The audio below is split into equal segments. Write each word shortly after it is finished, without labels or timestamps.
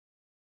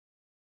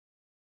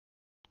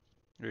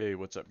Hey,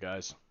 what's up,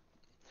 guys?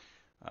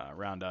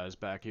 Round Eyes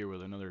back here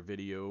with another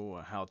video,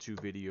 a how-to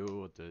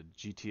video at the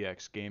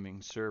GTX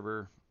gaming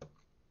server,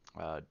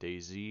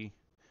 Dayz.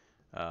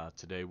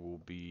 Today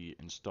we'll be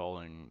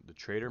installing the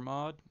trader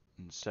mod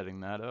and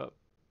setting that up.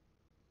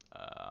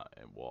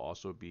 And we'll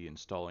also be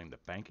installing the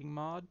banking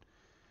mod,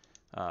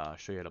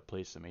 show you how to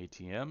place some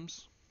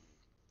ATMs,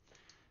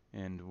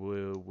 and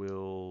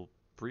we'll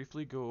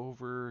briefly go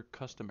over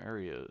custom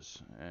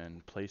areas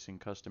and placing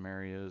custom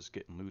areas,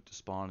 getting loot to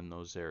spawn in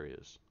those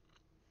areas.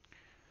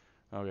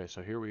 Okay,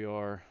 so here we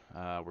are.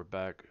 We're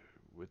back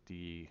with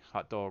the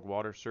hot dog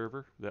water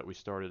server that we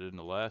started in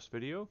the last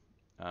video.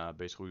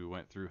 Basically, we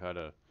went through how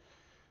to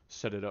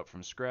set it up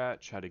from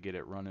scratch, how to get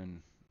it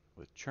running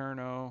with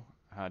Cherno,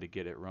 how to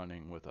get it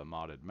running with a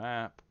modded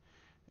map,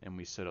 and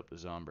we set up the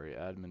Zombie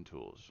admin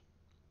tools.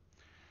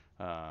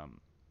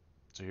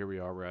 So here we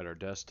are, we're at our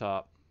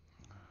desktop.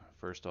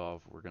 First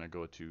off, we're going to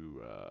go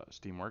to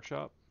Steam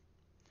Workshop,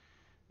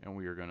 and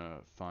we are going to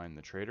find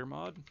the trader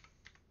mod.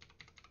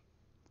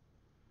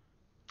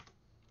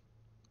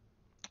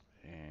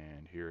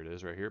 And here it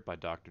is right here by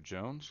Dr.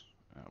 Jones.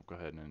 I'll go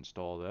ahead and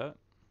install that.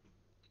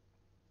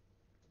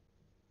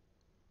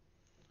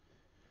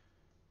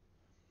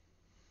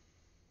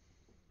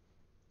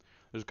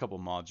 There's a couple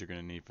mods you're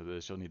going to need for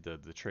this. You'll need the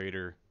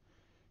trader,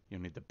 you'll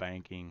need the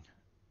banking,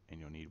 and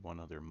you'll need one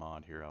other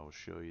mod here. I will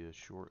show you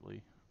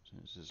shortly as soon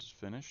as this is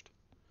finished.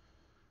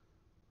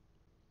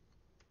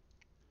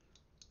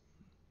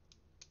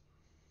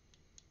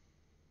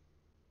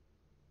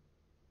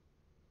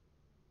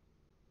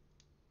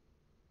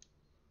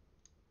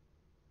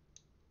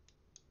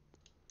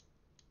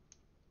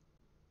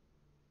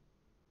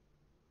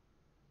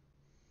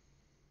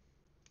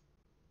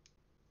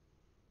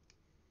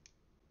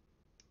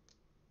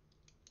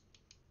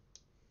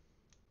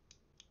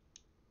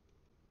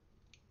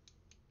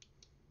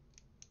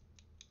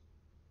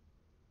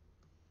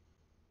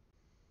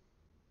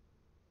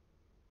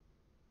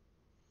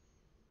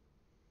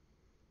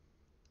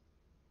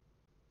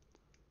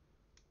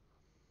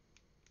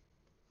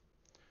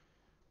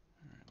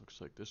 Alright,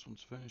 looks like this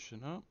one's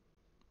finishing up.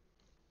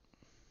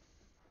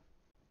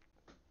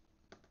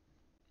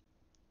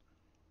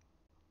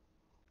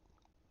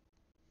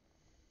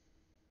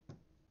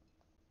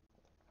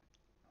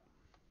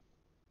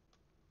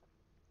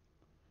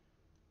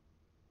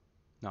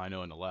 Now I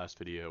know in the last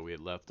video we had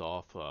left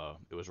off,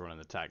 it was running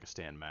the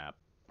Takistan map.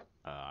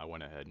 I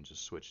went ahead and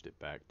just switched it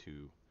back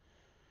to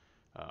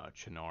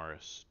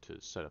Chinaris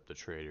to set up the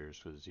traders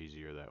because it's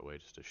easier that way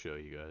just to show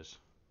you guys.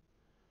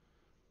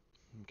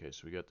 Okay,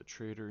 so we got the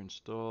trader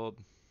installed.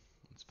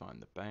 Let's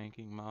find the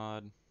banking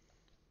mod.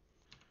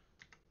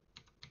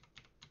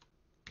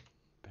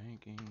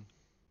 Banking.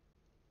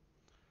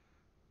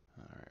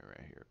 Alright,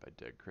 right here by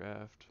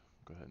Deadcraft.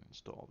 Go ahead and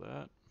install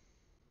that.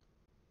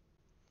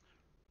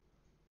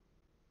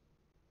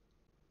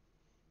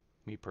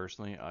 Me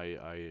personally,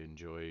 I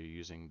enjoy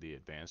using the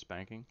advanced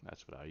banking.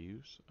 That's what I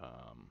use.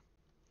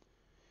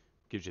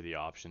 Gives you the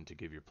option to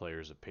give your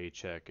players a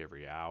paycheck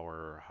every hour,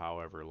 or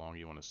however long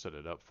you want to set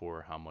it up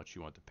for, how much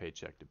you want the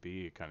paycheck to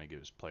be. It kind of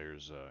gives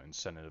players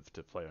incentive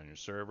to play on your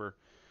server.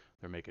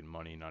 They're making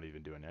money not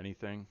even doing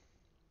anything.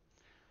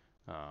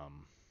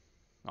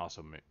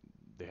 Also,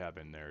 they have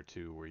in there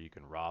too where you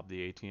can rob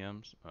the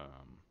ATMs.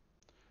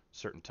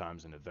 Certain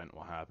times an event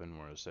will happen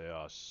where it'll say,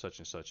 oh, such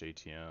and such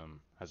ATM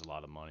has a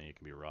lot of money, it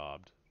can be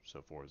robbed,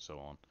 so forth and so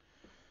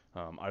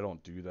on. I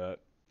don't do that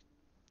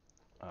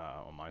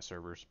on my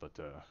servers, but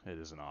it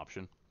is an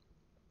option.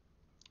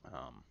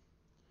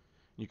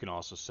 You can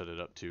also set it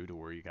up too to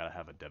where you gotta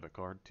have a debit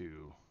card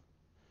to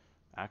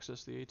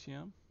access the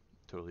ATM.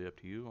 Totally up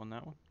to you on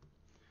that one.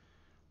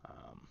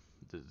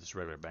 This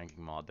regular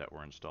banking mod that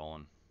we're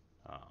installing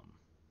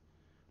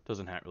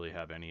doesn't really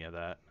have any of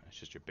that. It's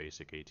just your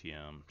basic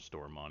ATM,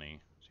 store money,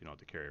 so you don't have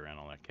to carry around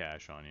all that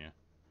cash on you.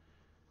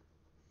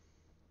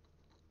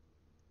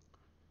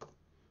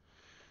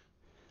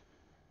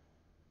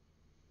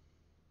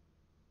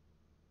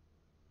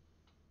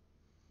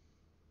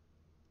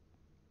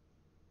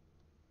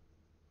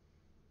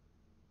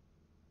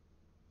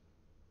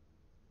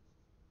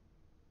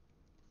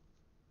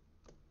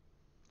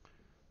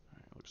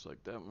 Alright, looks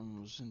like that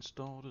one was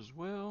installed as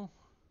well.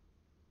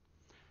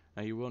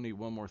 Now you will need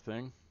one more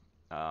thing.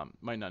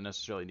 Might not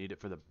necessarily need it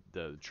for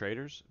the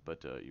traders,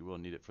 but you will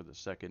need it for the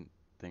second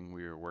thing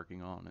we are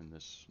working on in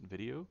this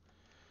video.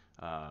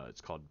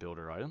 It's called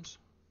builder items.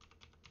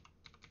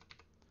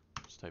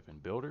 Just type in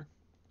builder.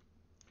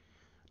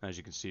 As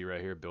you can see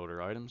right here,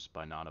 builder items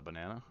by Nana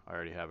Banana. I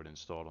already have it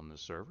installed on this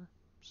server,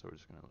 so we're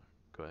just going to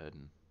go ahead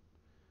and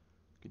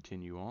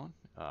continue on.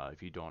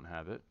 If you don't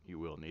have it, you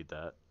will need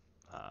that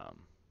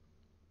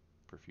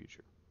for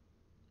future.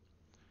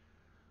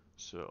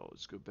 So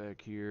let's go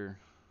back here.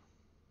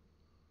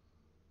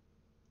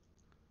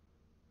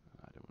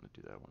 I don't want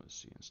to do that. I want to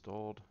see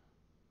installed.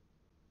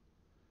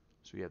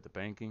 So we have the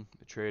banking,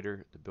 the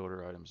trader, the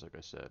builder items, like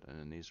I said, and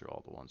then these are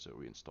all the ones that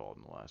we installed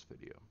in the last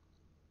video.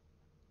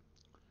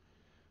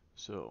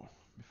 So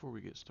before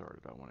we get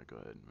started, I want to go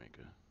ahead and make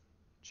a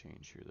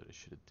change here that I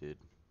should have did.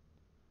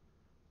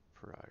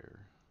 prior.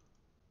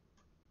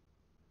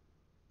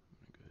 I'm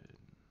going to go ahead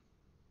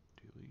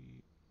and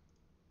delete.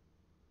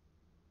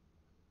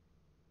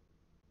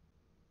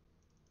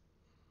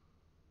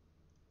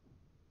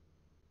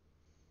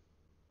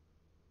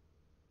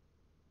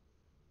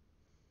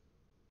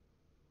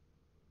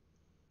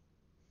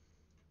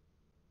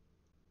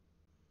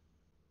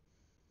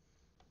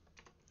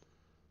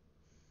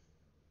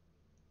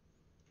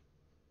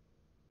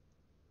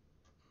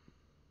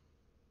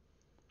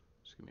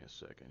 Just give me a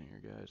second here,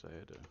 guys. I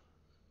had to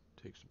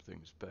take some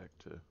things back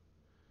to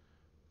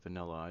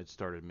vanilla. I'd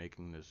started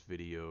making this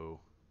video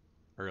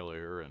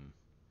earlier and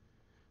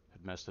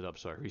had messed it up,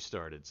 so I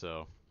restarted.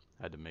 So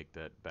I had to make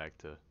that back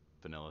to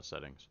vanilla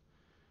settings.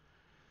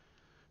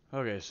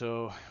 Okay,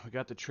 so we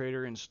got the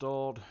trader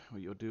installed.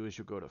 What you'll do is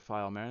you'll go to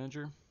File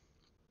Manager.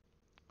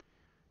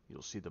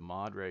 You'll see the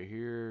mod right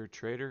here,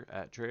 Trader,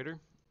 @Trader. Go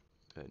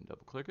ahead and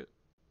double click it.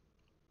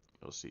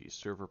 You'll see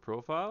Server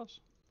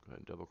Profiles. Go ahead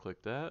and double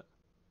click that.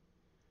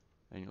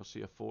 And you'll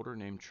see a folder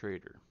named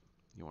Trader.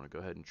 You want to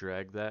go ahead and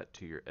drag that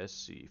to your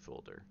SC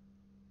folder.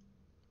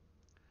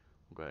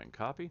 We'll go ahead and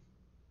copy.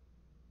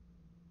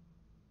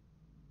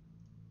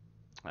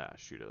 Ah,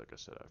 shoot, like I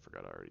said, I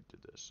forgot I already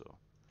did this, so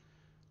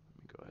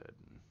let me go ahead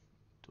and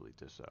delete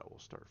this out. We'll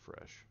start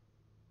fresh.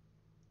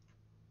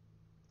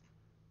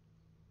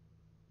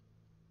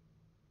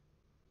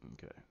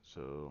 Okay,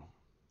 so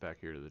back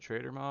here to the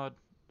Trader mod,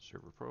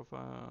 Server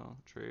Profile,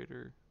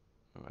 Trader.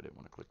 Oh, I didn't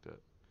want to click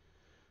that.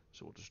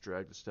 So we'll just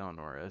drag this down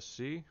to our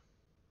SC.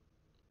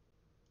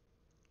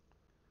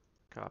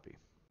 Copy.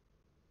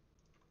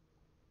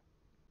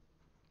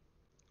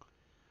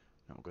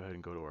 Now we'll go ahead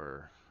and go to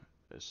our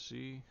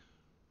SC.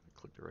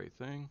 Click the right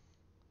thing.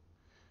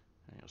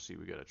 And you'll see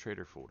we got a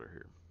Trader folder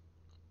here.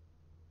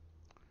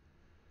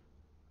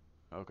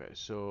 Okay,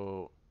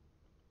 so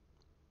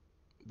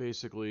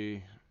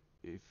basically,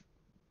 if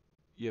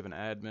you have an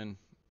admin,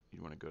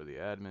 you want to go to the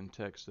admin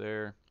text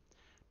there.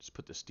 Just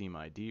put the Steam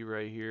ID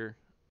right here.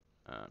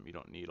 You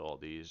don't need all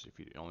these. If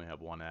you only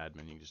have one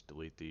admin, you can just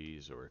delete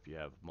these, or if you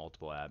have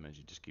multiple admins,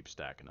 you just keep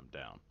stacking them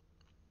down.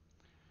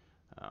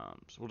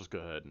 So we'll just go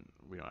ahead and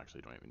we don't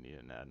even need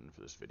an admin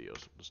for this video,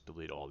 so we'll just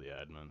delete all the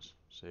admins.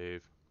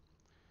 Save.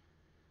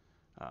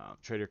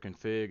 Trader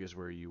config is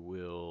where you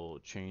will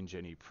change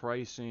any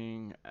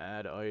pricing,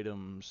 add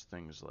items,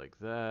 things like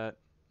that.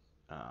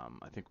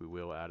 I think we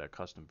will add a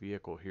custom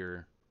vehicle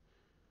here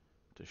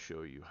to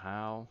show you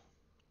how.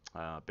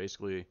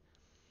 Basically,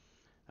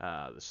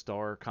 the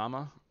star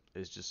comma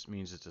just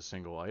means it's a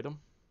single item.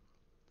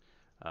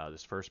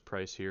 This first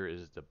price here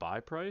is the buy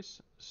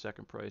price.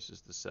 Second price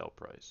is the sell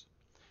price.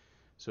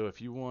 So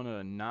if you want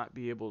to not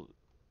be able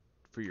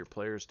for your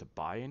players to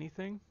buy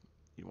anything,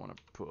 you want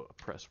to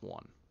press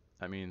 1.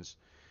 That means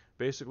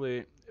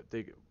basically if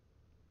they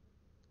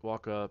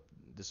walk up,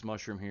 this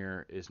mushroom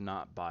here is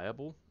not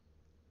buyable,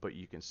 but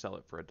you can sell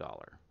it for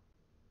 $1.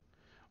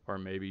 Or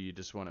maybe you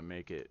just want to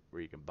make it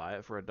where you can buy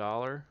it for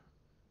 $1,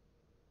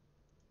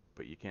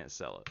 but you can't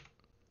sell it.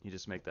 You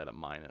just make that a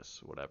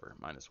minus whatever,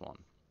 -1.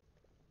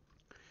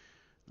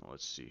 Now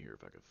let's see here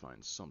if I can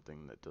find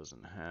something that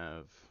doesn't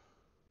have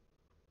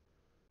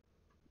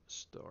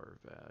star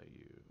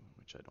value,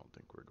 which I don't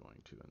think we're going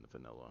to in the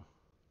vanilla.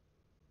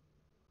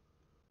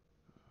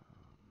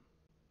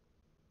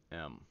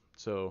 M.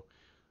 So,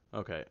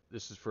 okay,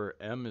 this is for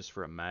M is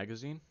for a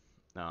magazine,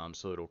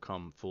 so it'll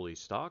come fully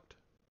stocked.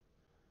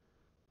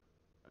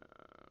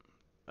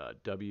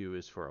 W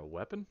is for a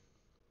weapon.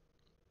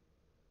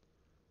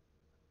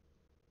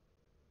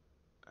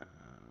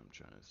 I'm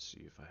trying to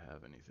see if I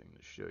have anything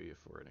to show you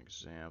for an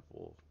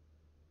example.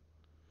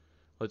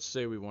 Let's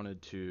say we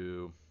wanted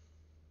to,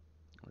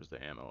 where's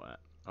the ammo at?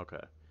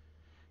 Okay.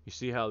 You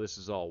see how this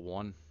is all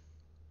 1?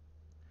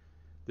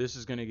 This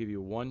is going to give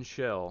you 1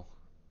 shell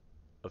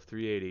of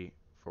 380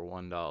 for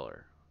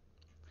 $1.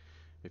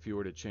 If you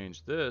were to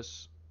change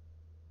this,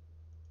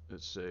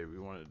 let's say we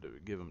wanted to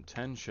give them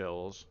 10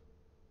 shells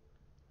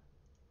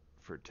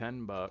for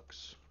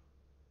 $10,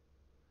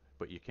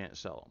 but you can't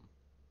sell them.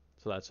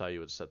 So that's how you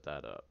would set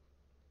that up.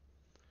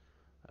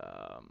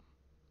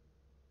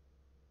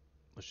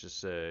 Let's just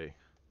say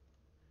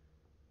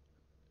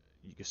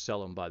you can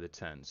sell them by the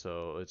 10.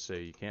 So let's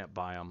say you can't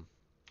buy them,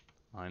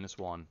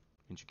 -1,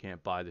 means you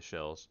can't buy the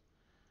shells,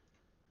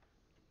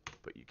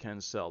 but you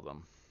can sell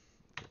them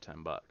for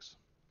 $10.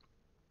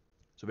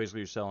 So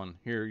basically you're selling,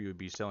 here you would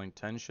be selling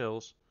 10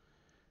 shells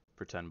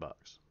for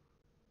 $10.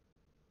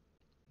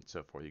 And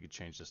so forth. You could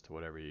change this to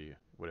whatever you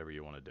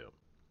want to do.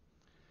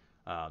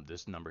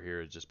 This number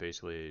here is just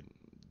basically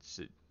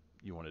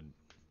you wanted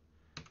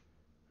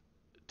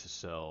to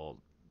sell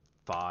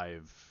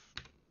 5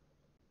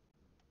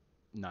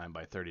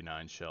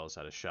 9x39 shells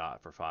at a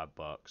shot for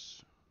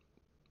 $5,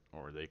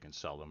 or they can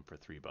sell them for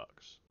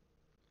 $3,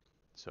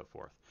 so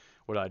forth.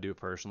 What I do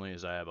personally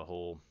is I have a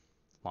whole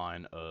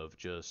line of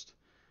just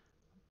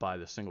buy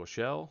the single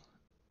shell,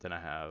 then I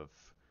have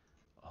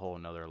a whole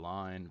another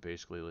line.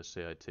 Basically, let's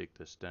say I take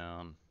this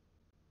down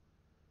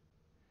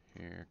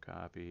here,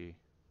 copy,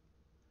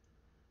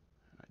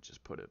 and I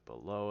just put it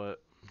below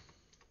it.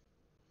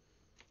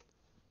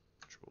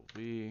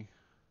 V.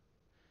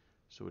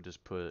 So we'll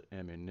just put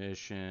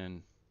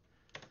ammunition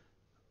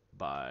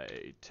by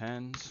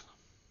tens.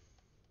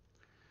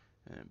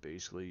 And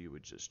basically you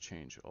would just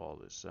change all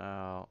this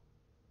out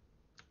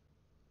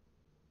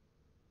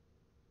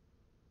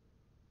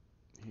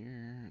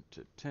here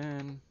to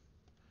 10.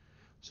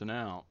 So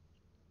now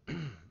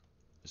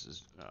this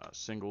is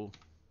single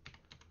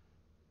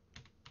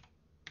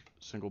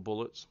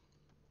bullets.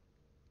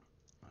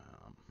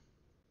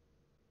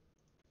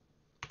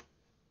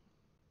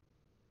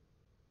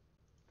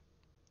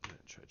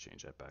 Try to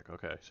change that back.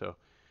 Okay, so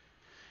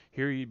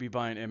here you'd be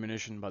buying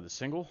ammunition by the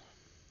single.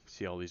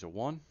 See, all these are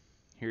 1.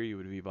 Here you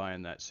would be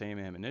buying that same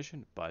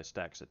ammunition by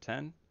stacks of 10.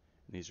 And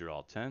these are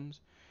all 10s.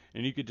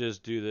 And you could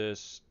just do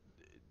this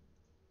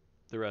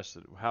the rest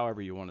of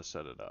however you want to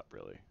set it up,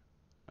 really.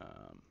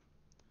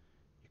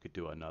 You could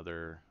do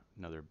another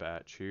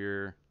batch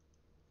here.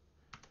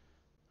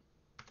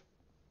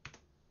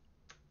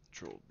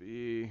 Control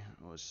B.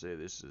 Let's say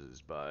this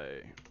is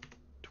by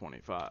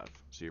 25.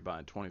 So you're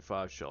buying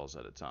 25 shells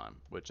at a time,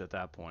 which at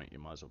that point you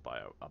might as well buy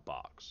a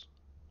box.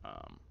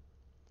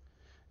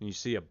 And you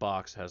see a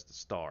box has the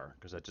star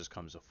because that just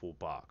comes a full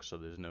box, so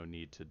there's no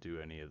need to do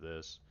any of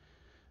this.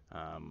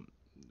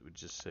 Would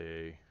just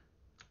say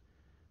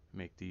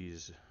make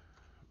these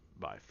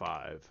by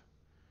 5,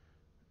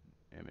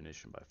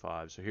 ammunition by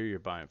 5. So here you're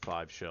buying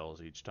 5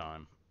 shells each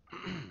time.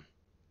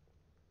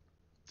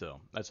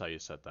 So that's how you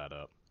set that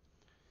up.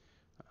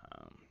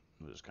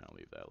 We'll just kind of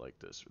leave that like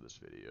this for this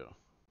video.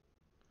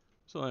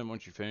 So then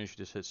once you finish, you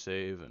just hit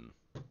save and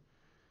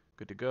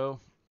good to go.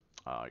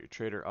 Your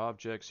trader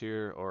objects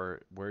here,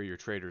 or where your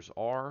traders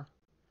are.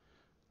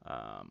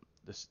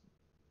 This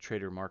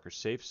trader marker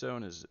safe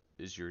zone is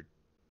your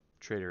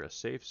trader a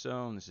safe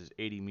zone. This is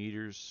 80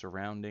 meters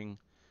surrounding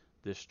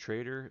this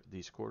trader,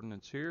 these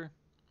coordinates here.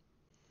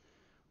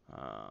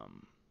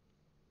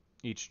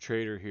 Each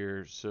trader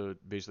here, so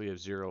basically you have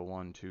 0,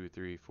 1, 2,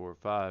 3, 4,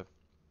 5.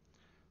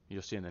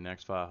 You'll see in the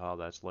next file how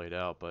that's laid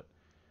out, but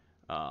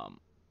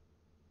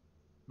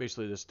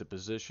basically this is the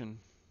position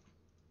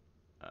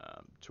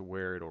to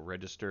where it'll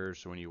register.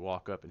 So when you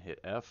walk up and hit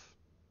F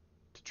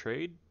to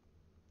trade,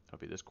 that'll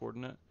be this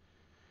coordinate,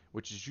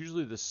 which is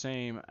usually the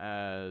same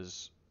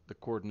as the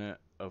coordinate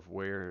of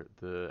where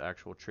the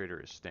actual trader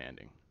is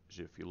standing.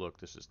 So if you look,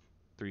 this is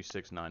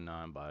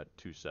 3699 by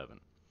 27.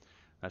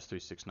 That's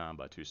 369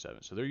 by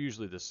 27. So they're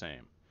usually the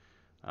same.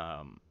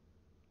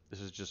 This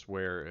is just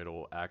where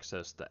it'll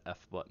access the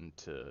F button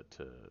to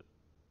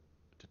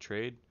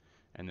trade,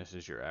 and this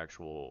is your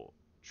actual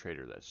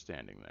trader that's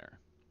standing there.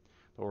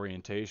 The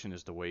orientation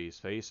is the way he's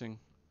facing.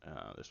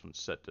 This one's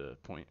set to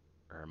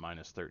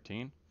minus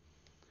 13.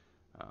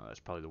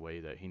 That's probably the way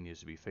that he needs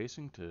to be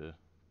facing to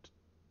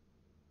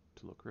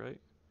look right.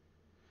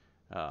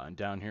 And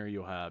down here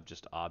you'll have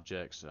just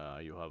objects.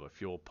 You'll have a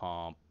fuel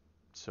pump,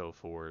 so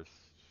forth.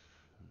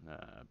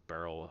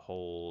 Barrel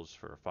holes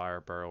for a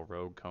fire barrel,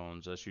 road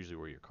cones. That's usually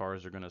where your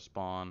cars are going to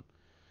spawn.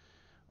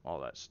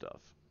 All that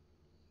stuff.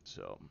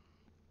 So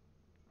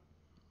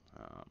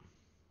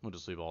we'll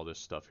just leave all this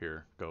stuff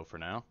here go for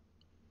now.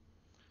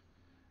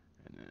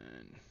 And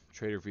then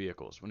trader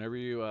vehicles. Whenever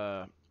you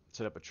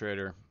set up a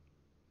trader,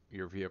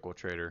 your vehicle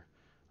trader,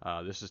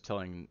 this is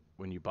telling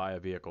when you buy a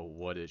vehicle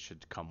what it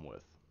should come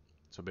with.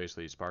 So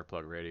basically spark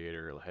plug,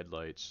 radiator,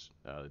 headlights,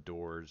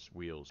 doors,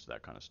 wheels,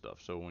 that kind of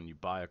stuff. So when you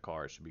buy a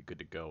car, it should be good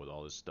to go with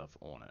all this stuff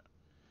on it.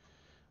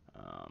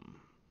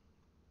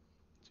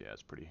 So yeah,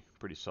 it's pretty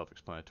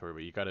self-explanatory,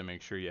 but you got to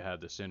make sure you have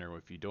this in, or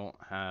if you don't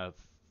have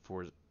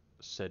for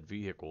said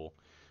vehicle,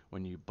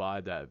 when you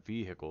buy that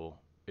vehicle,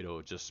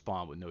 it'll just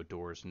spawn with no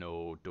doors,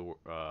 no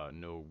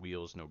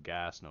wheels, no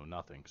gas, no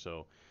nothing.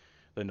 So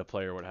then the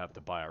player would have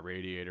to buy a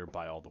radiator,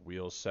 buy all the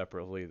wheels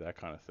separately, that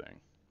kind of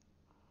thing.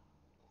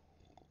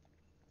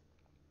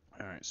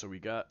 Alright, so we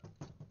got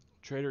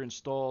trader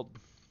installed.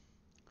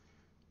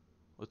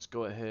 Let's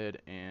go ahead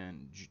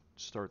and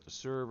start the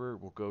server.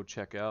 We'll go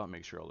check out,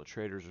 make sure all the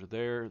traders are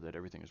there, that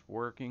everything is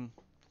working.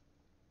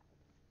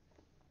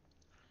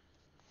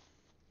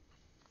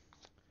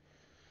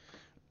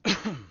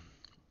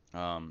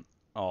 I'll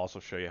also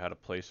show you how to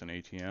place an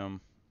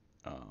ATM.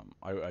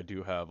 I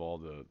do have all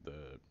the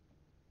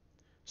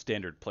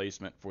standard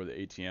placement for the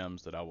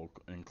ATMs that I will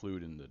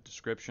include in the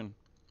description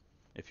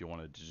if you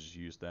wanted to just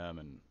use them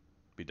and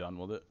be done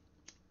with it.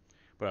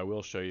 But I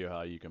will show you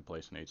how you can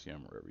place an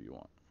ATM wherever you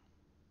want.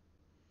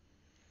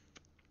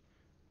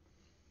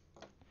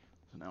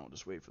 So now we'll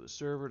just wait for the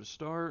server to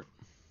start.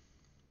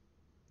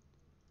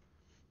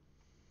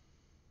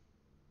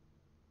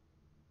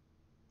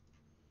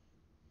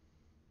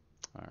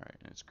 Alright,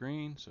 and it's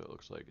green, so it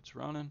looks like it's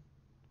running.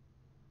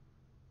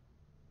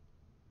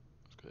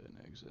 Let's go ahead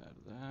and exit out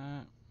of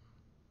that.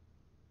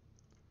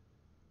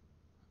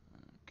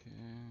 Okay,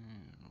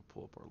 we'll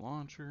pull up our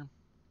launcher.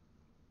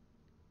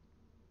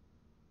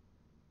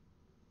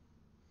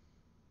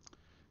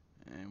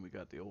 And we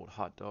got the old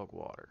hot dog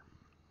water.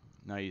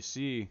 Now you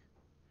see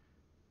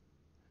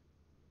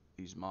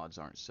these mods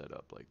aren't set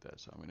up like that,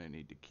 so I'm going to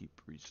need to keep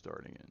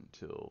restarting it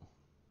until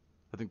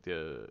I think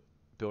the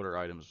builder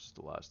items was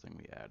the last thing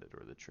we added,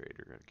 or the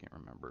trader. I can't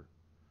remember.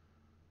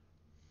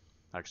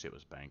 Actually, it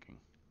was banking.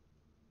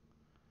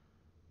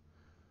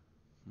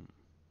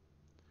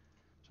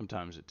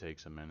 Sometimes it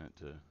takes a minute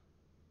to...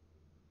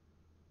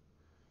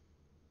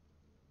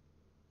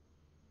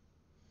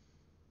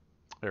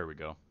 There we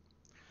go.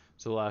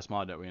 So the last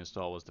mod that we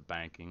installed was the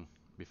banking.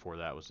 Before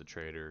that was the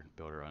trader,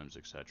 builder items,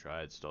 etc. I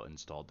had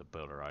installed the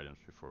builder items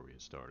before we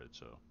had started,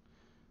 so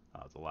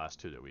the last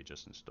two that we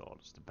just installed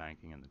is the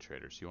banking and the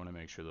trader. So you want to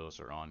make sure those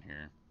are on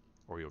here,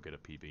 or you'll get a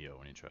PBO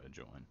when you try to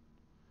join.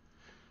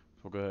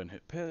 So we'll go ahead and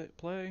hit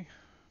play.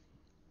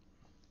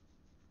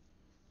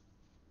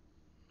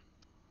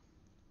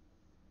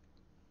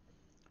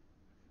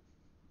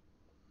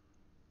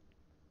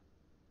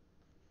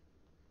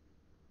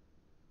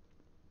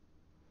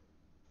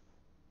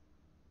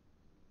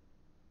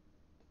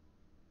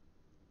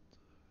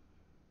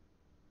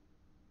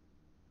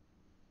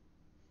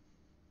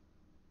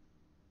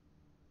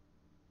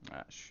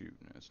 Ah, shoot,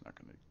 it's not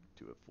going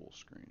to do it full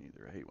screen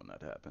either. I hate when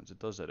that happens. It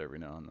does that every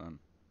now and then.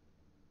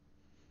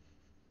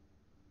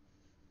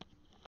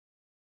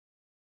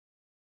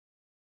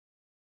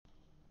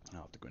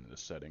 I'll have to go into the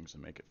settings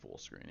and make it full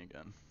screen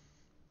again.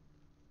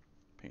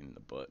 Pain in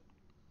the butt.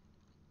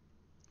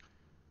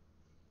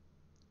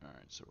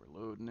 Alright, so we're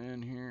loading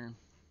in here.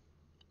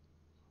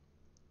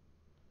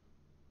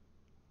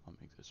 I'll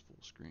make this full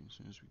screen as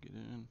soon as we get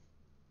in.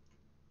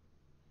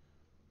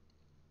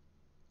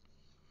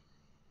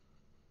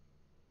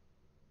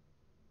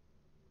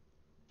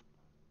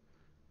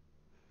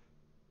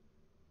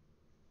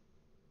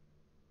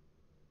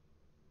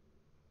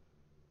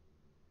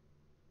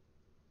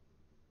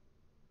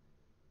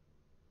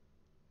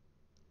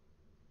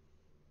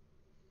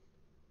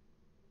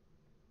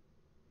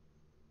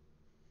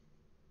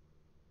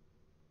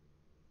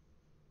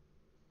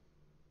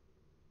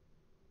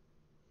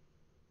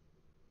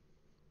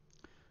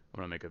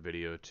 I'm going to make a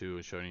video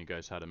too showing you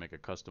guys how to make a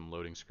custom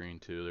loading screen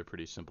too. They're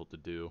pretty simple to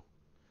do.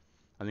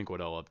 I think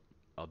what I'll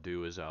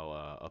do is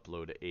I'll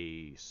upload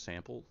a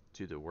sample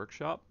to the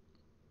workshop,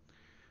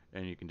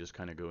 and you can just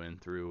kind of go in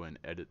through and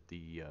edit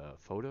the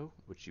photo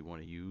which you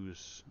want to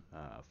use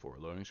for a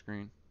loading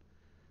screen.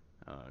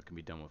 It can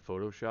be done with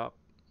Photoshop.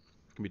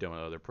 It can be done with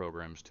other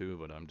programs too,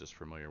 but I'm just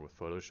familiar with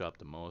Photoshop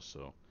the most,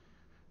 so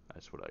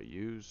that's what I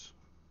use.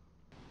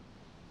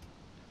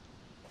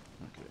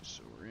 Okay,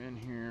 so we're in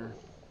here.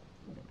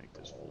 Let me make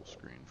this full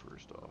screen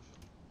first off.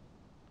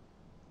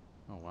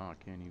 Oh wow,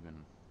 I can't even...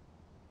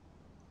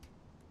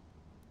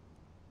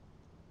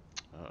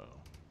 Uh-oh,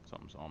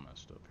 something's all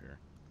messed up here.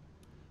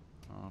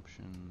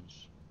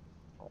 Options.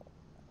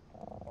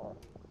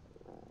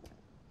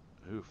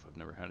 Oof, I've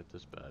never had it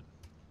this bad.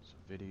 So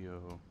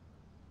video.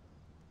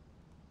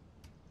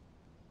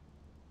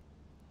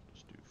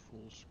 Just do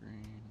full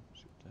screen,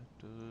 see what that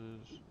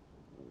does.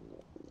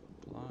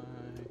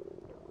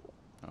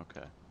 Apply.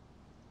 Okay.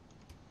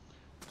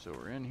 So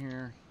we're in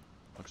here.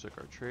 Looks like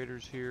our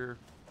trader's here.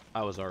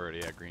 I was already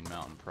at Green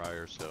Mountain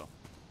prior, so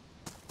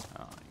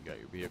you got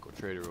your vehicle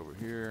trader over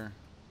here.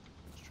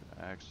 Let's try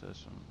to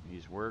access him.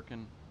 He's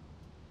working.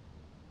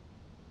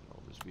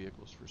 All his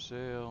vehicles for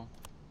sale.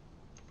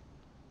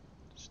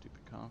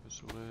 Stupid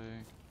compass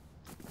away.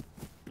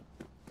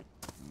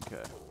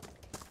 Okay.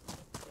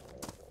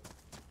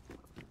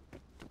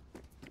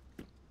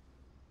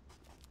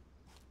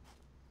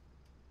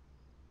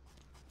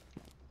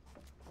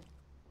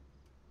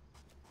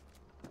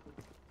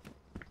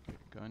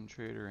 Gun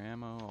trader,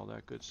 ammo, all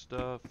that good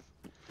stuff.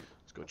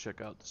 Let's go check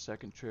out the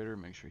second trader,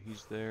 make sure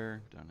he's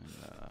there. Down in,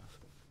 I'm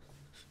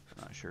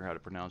not sure how to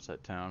pronounce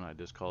that town. I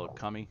just call it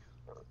Kummy.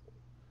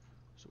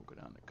 So we'll go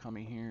down to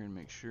Kummy here and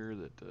make sure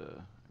that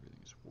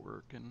everything's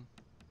working.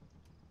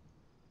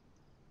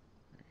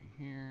 Right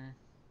here.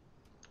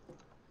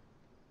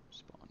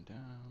 Spawn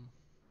down.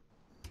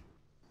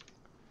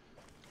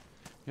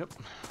 Yep,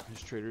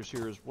 this trader's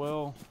here as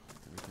well.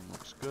 Everything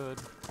looks good.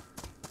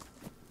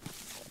 Make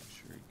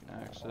sure you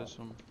can access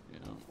them. Yeah.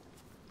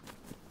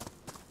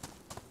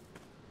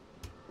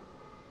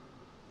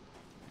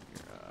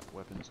 Your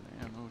weapons and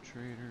ammo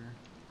trader.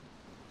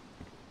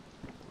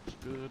 Looks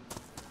good.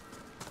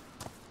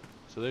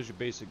 So there's your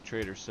basic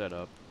trader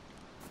setup.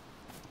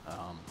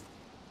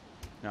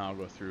 Now I'll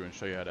go through and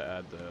show you how to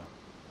add the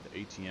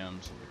ATMs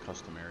and the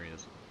custom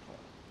areas.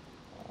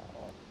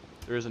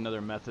 There is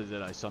another method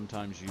that I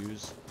sometimes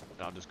use.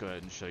 I'll just go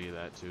ahead and show you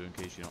that too, in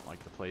case you don't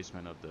like the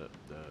placement of the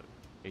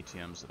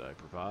ATMs that I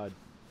provide.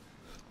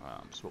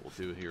 So what we'll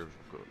do here,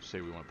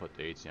 say we want to put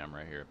the ATM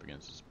right here up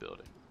against this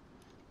building.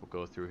 We'll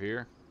go through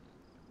here,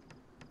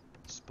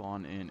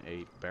 spawn in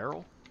a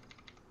barrel.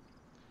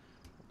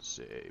 Let's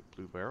say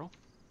blue barrel.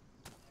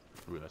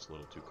 Ooh, that's a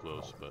little too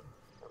close, but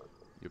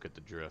you'll get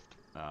the drift.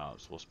 So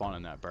we'll spawn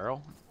in that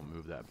barrel. We'll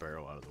move that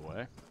barrel out of the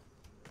way.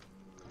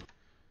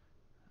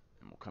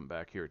 And we'll come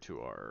back here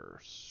to our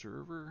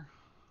server.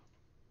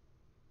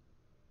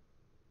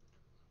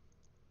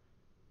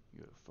 You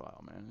go to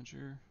File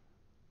Manager.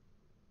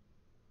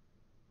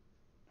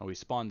 Now we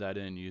spawned that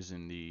in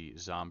using the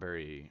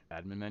Zomberry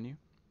admin menu.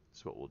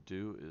 So what we'll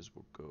do is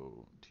we'll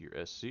go to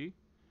your SC.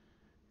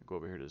 Go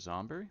over here to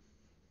Zombie.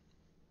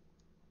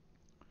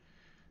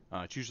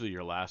 It's usually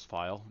your last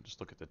file. Just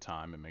look at the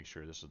time and make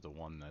sure this is the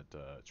one that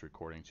it's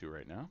recording to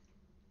right now.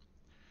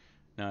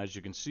 Now, as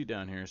you can see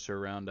down here,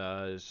 Surround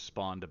Eyes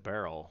spawned a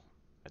barrel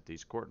at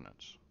these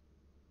coordinates.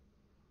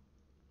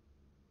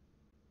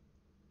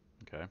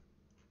 Okay.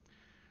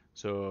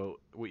 So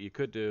what you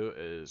could do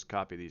is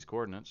copy these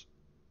coordinates,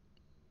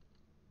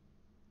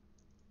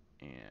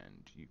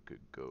 and you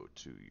could go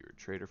to your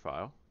trader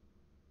file,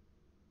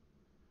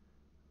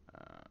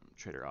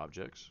 trader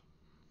objects.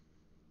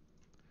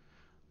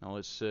 Now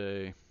let's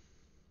say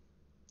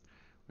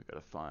we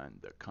gotta find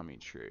the Kummy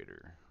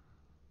trader.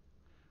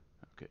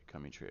 Okay,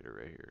 Kummy trader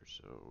right here.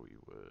 So we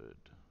would,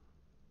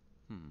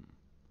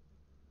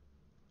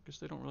 guess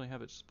they don't really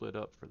have it split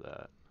up for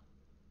that.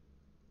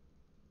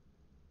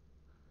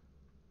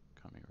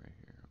 Kummy right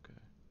here. Okay.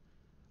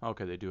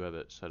 Okay, they do have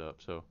it set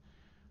up. So,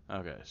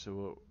 okay. So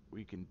what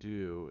we can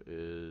do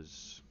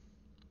is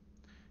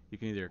you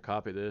can either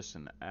copy this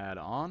and add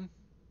on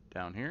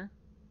down here,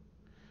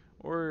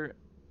 or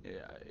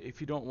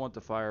if you don't want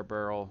the fire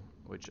barrel,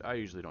 which I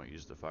usually don't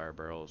use the fire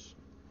barrels,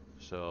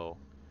 so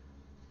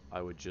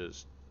I would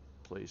just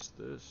place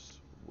this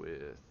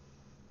with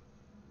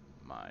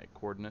my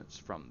coordinates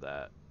from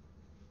that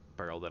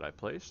barrel that I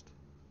placed.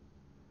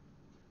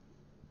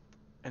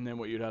 And then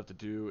what you'd have to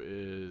do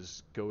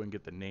is go and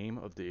get the name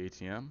of the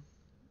ATM.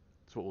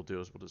 So what we'll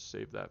do is we'll just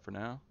save that for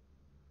now.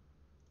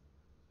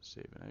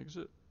 Save and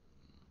exit.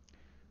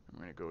 I'm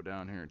going to go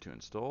down here to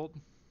installed.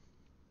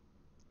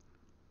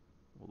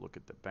 We'll look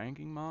at the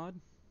banking mod.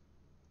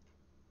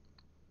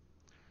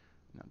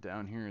 Now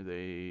down here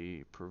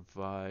they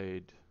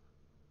provide...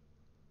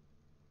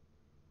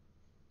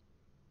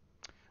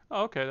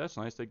 Oh, okay, that's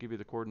nice. They give you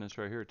the coordinates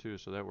right here too,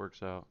 so that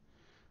works out.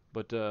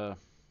 But hey,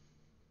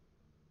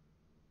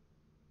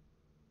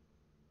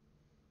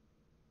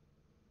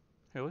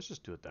 let's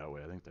just do it that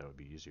way. I think that would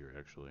be easier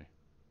actually.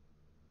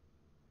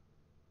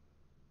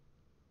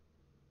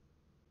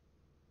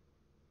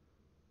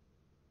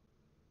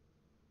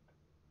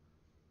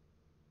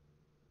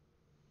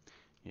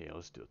 Yeah,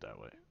 let's do it that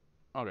way.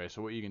 Okay,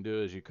 so what you can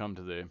do is you come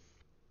to the...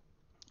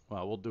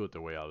 Well, we'll do it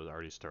the way I was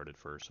already started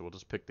first. So we'll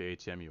just pick the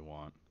ATM you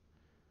want.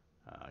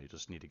 You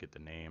just need to get the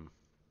name.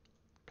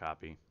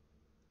 Copy.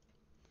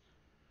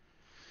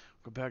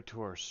 Go back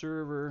to our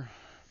server.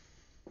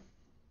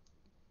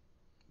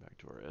 Back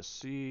to our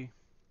SC.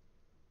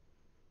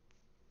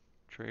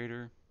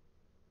 Trader.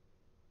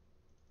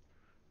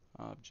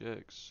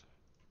 Objects.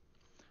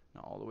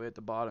 Now all the way at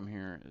the bottom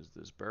here is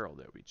this barrel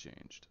that we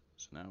changed.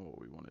 So now what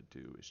we want to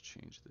do is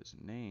change this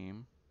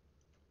name.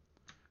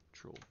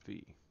 Control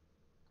V.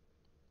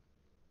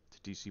 To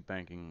DC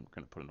banking, we're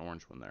going to put an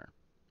orange one there.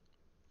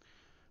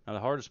 Now the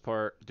hardest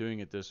part doing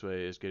it this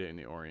way is getting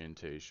the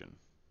orientation.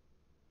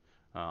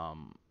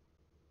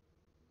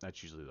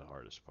 That's usually the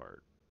hardest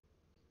part.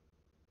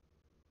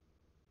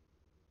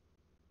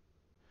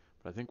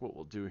 But I think what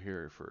we'll do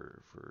here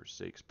for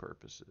sake's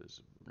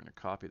purposes, we're going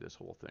to copy this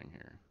whole thing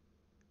here.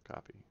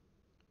 Copy.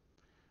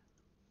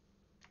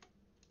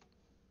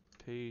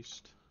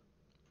 Paste.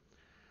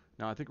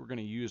 Now I think we're going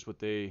to use what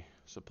they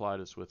supplied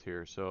us with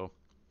here. So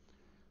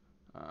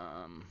where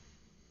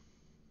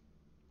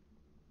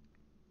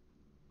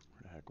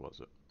the heck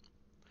was it?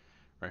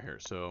 Right here.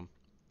 So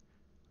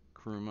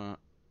Kruma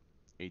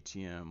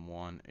ATM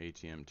 1,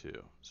 ATM 2.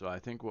 So I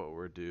think what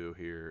we'll do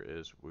here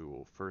is we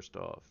will first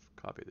off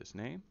copy this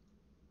name.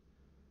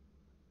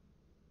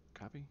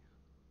 Copy.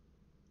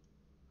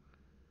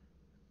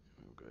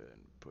 We'll go ahead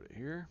and put it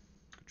here.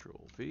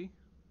 Control V.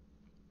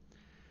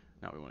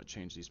 Now we want to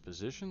change these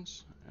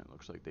positions. And it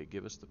looks like they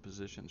give us the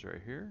positions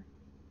right here.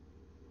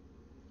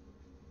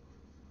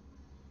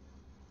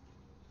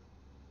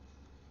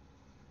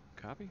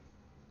 Copy.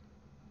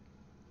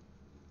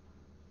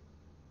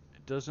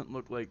 It doesn't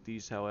look like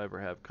these, however,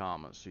 have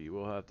commas, so you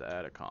will have to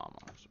add a comma.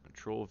 So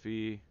Control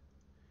V,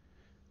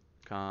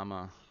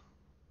 comma,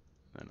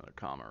 and another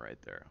comma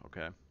right there.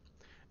 Okay.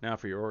 Now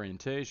for your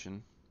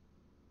orientation,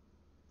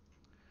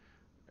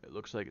 it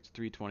looks like it's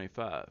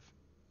 325.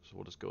 So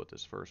we'll just go with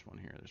this first one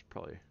here. There's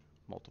probably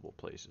multiple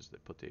places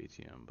that put the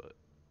ATM, but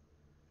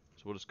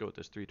so we'll just go with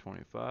this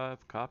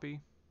 325.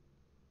 Copy.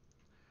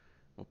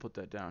 We'll put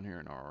that down here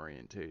in our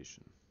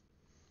orientation.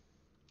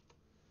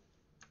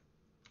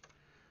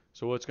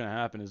 So what's going to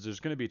happen is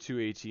there's going to be two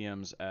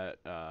ATMs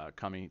at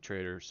Kummy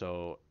Trader.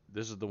 So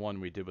this is the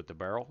one we did with the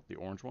barrel, the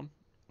orange one,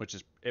 which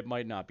is, it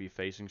might not be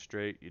facing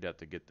straight. You'd have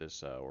to get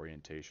this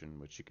orientation,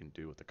 which you can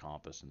do with the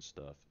compass and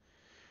stuff.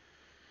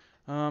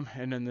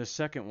 And then the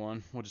second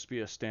one will just be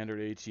a standard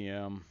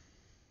ATM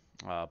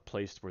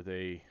placed where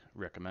they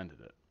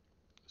recommended it.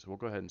 So we'll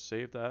go ahead and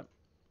save that.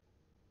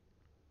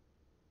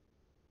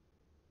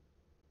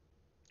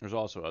 There's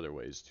also other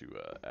ways to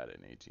add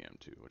an ATM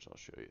too, which I'll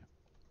show you.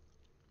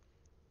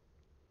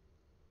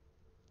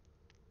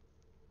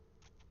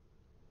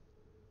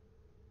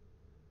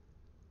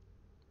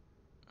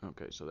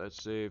 Okay, so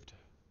that's saved.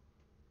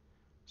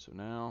 So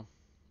now,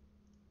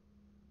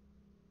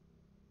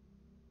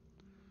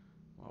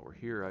 while we're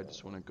here, I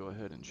just want to go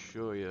ahead and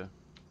show you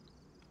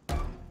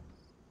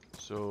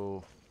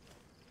so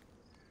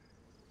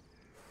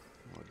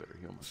I better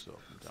heal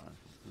myself. I'm dying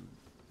from food.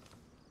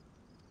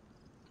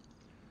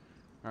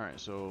 Alright,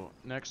 so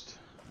next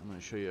I'm going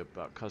to show you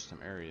about custom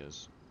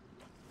areas.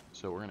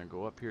 So we're going to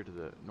go up here to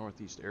the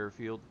northeast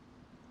airfield.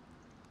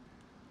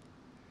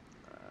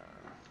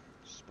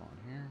 Spawn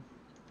here.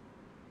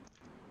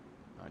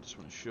 I just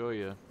want to show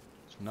you,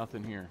 there's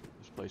nothing here.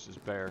 This place is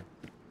bare.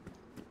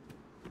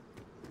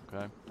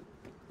 Okay?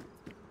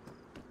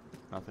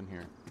 Nothing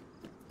here.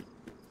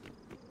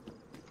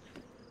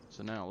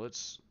 So now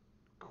let's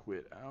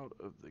quit out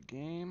of the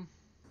game.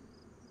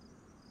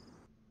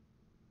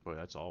 Boy,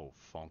 that's all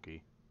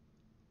funky.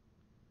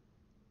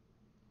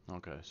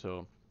 Okay,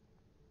 so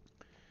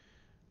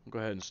go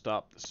ahead and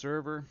stop the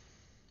server.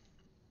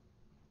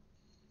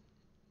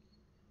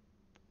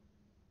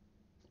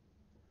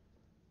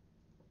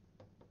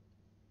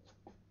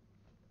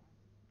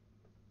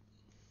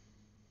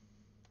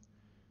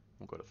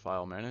 We'll go to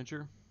File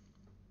Manager.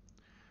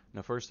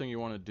 Now, first thing you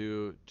want to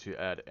do to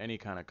add any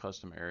kind of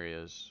custom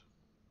areas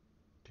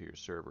to your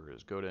server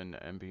is go to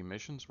MP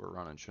Missions. We're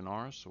running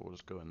Shannara, so we'll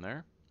just go in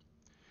there.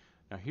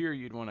 Now here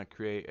you'd want to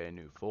create a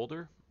new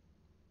folder.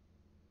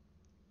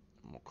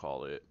 And we'll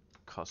call it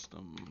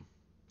Custom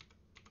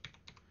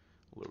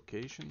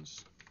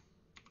Locations.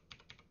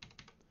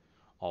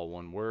 All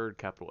one word,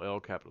 capital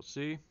L, capital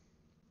C.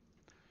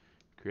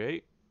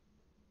 Create.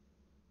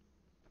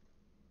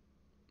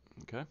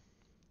 Okay.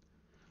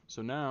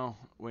 So now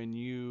when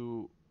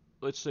you,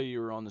 let's say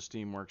you were on the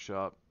Steam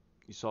Workshop,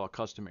 you saw a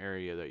custom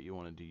area that you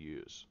wanted to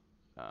use.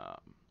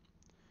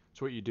 So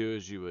what you do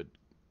is you would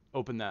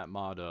open that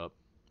mod up,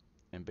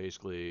 and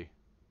basically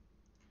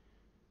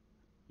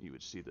you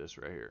would see this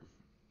right here.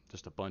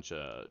 Just a bunch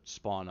of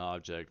spawn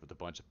object with a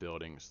bunch of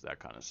buildings, that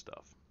kind of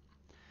stuff.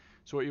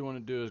 So what you want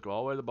to do is go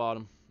all the way to the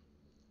bottom,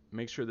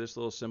 make sure this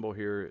little symbol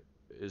here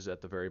is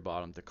at the very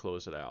bottom to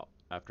close it out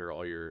after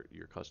all your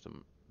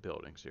custom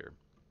buildings here.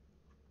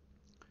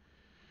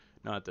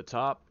 Now at the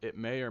top, it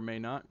may or may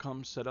not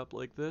come set up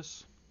like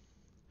this,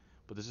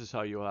 but this is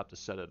how you'll have to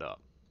set it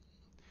up.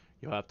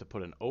 You'll have to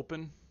put an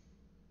open,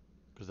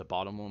 because the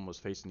bottom one was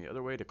facing the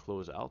other way, to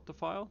close out the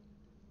file.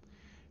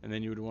 And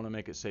then you would want to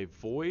make it say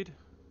void,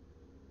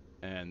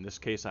 and in this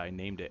case I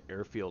named it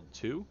airfield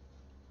 2,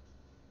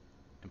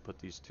 and put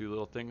these two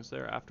little things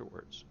there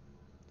afterwards.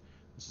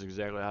 This is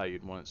exactly how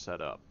you'd want it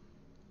set up.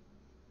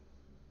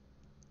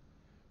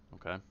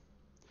 Okay.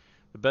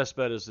 The best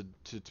bet is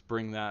to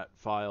bring that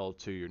file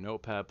to your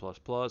Notepad++,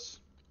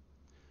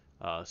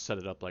 set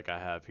it up like I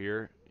have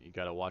here. You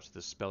got to watch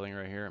this spelling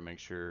right here and make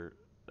sure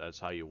that's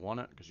how you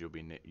want it, because you'll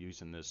be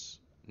using this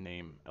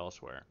name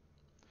elsewhere.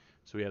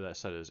 So we have that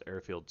set as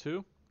airfield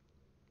 2,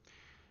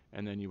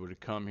 and then you would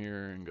come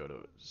here and go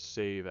to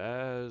save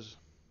as.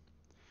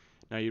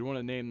 Now you'd want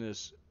to name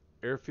this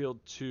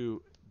airfield 2.c,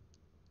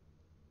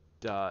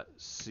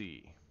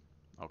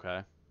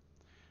 okay?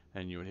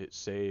 And you would hit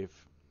save.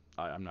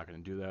 I'm not going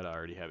to do that, I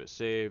already have it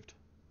saved,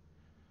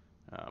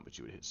 but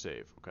you would hit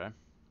save, okay?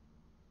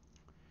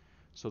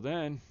 So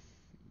then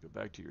you go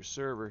back to your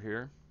server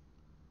here,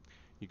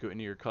 you go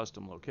into your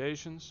custom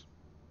locations,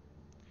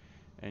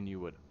 and you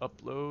would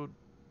upload,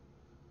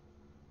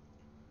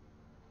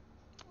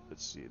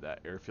 let's see, that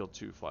airfield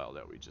 2 file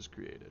that we just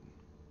created.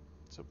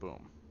 So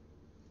boom,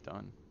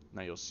 done.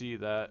 Now you'll see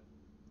that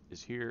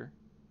is here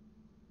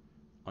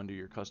under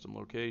your custom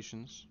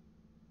locations,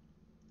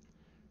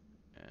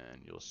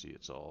 and you'll see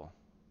it's all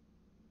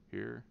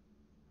here.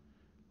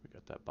 We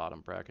got that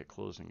bottom bracket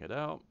closing it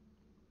out,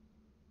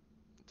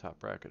 top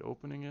bracket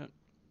opening it,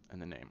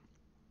 and the name.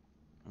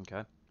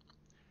 Okay,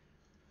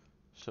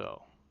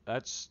 so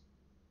that's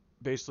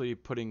basically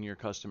putting your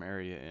custom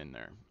area in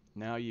there.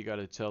 Now you got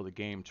to tell the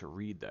game to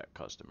read that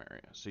custom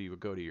area. So you would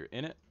go to your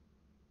init.c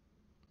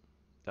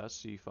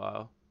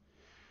file,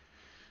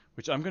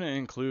 which I'm going to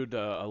include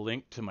a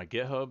link to my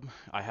GitHub.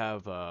 I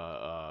have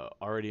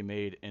already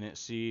made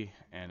initc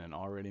and an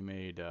already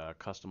made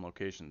custom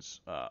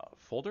locations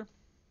folder.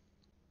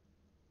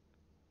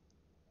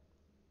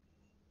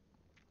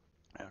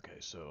 Okay,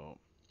 so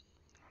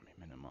let me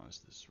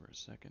minimize this for a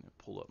second and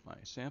pull up my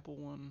sample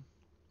one.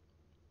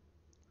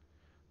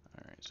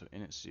 Alright, so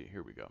initc,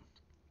 here we go.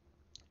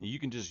 You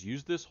can just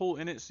use this whole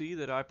initc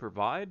that I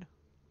provide,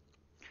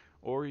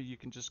 or you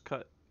can just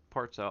cut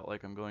parts out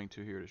like I'm going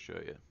to here to show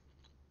you.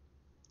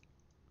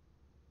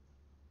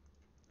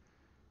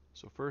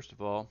 So first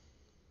of all,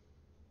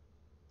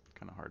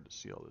 kind of hard to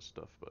see all this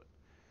stuff, but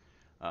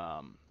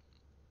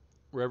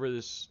wherever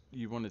this,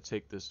 you want to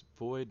take this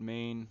void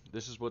main,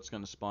 this is what's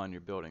going to spawn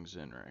your buildings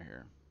in right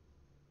here.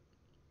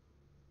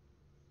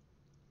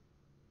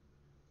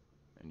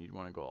 And you'd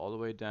want to go all the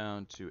way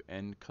down to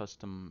end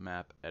custom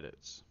map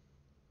edits.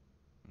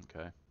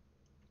 Okay.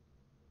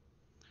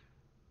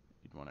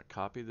 You'd want to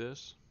copy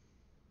this.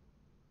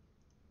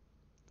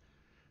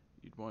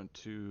 You'd want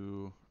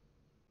to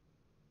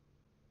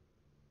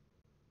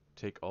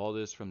take all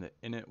this from the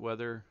init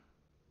weather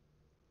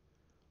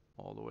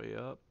all the way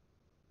up.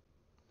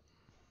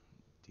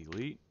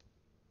 Delete.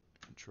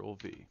 Control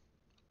V.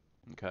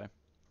 Okay.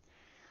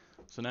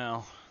 So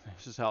now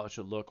this is how it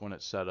should look when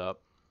it's set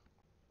up.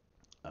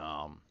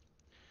 Um,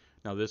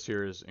 Now this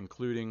here is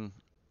including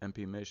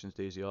MP missions,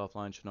 Dayz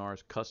offline,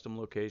 Chinars, custom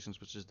locations,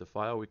 which is the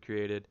file we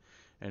created,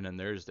 and then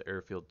there's the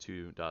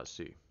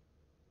airfield2.c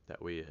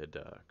that we had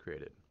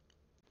created.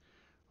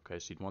 Okay,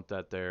 so you'd want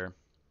that there,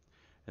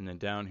 and then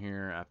down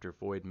here after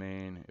void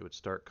main, it would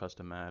start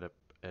custom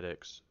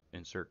edX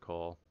insert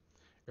call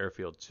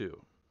airfield2.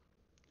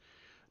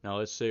 Now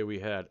let's say we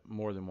had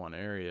more than one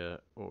area.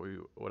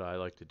 What I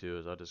like to do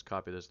is I'll just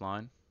copy this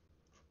line,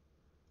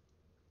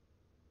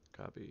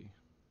 copy,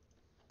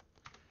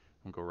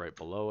 and go right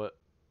below it.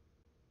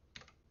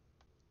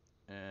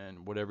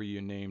 And whatever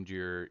you named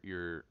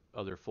your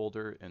other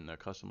folder in the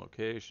custom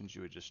locations,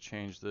 you would just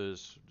change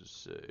this.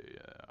 Just say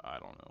I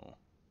don't know,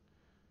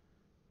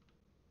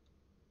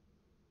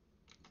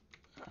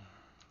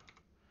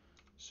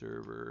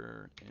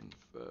 server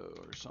info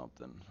or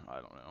something. I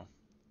don't know.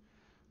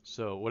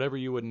 So whatever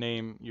you would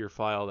name your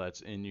file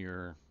that's in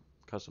your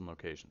custom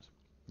locations.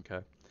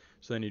 Okay.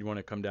 So then you'd want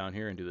to come down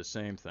here and do the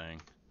same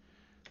thing.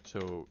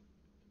 So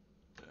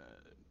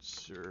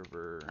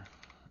server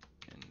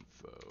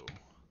info.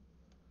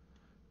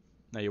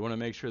 Now you want to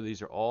make sure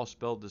these are all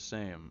spelled the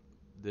same.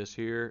 This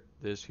here,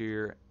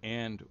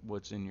 and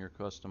what's in your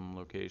custom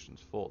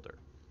locations folder.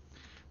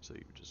 So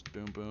you just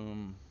boom,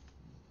 boom,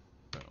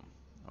 boom.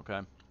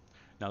 Okay.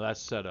 Now that's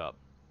set up.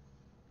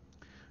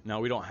 Now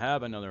we don't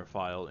have another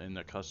file in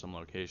the custom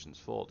locations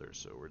folder,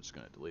 so we're just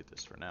going to delete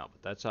this for now.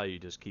 But that's how you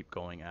just keep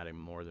going, adding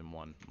more than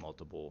one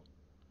multiple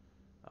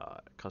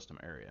custom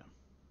area.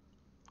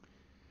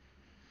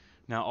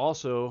 Now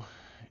also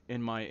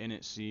in my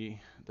initc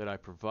that I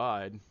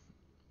provide,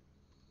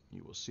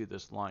 you will see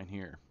this line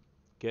here,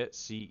 get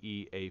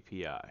CE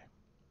API.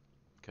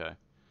 Okay.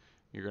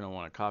 You're going to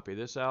want to copy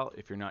this out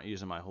if you're not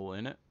using my whole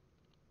init.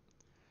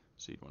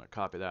 So you'd want to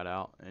copy that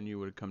out, and you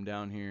would come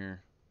down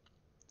here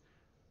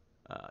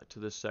to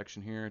this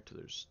section here.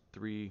 There's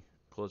 3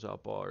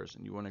 closeout bars,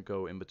 and you want to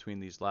go in between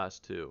these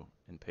last 2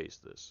 and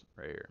paste this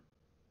right here.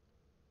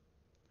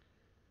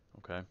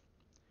 Okay.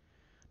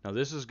 Now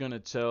this is going to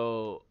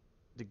tell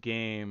the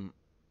game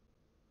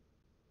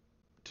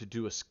to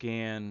do a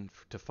scan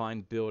to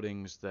find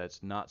buildings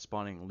that's not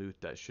spawning loot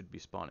that should be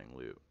spawning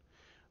loot.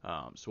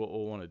 So what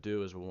we'll want to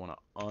do is we'll want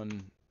to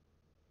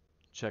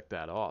uncheck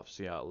that off.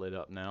 See how it lit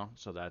up now?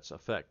 So that's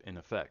in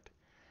effect.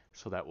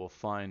 So that will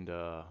find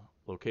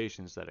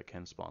locations that it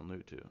can spawn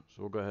loot to. So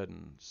we'll go ahead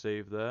and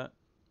save that.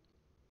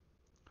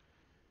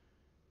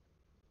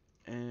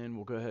 And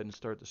we'll go ahead and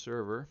start the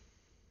server.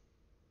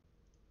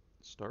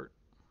 Start.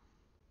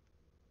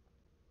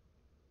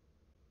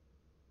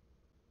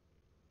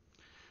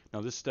 Now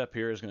this step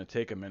here is going to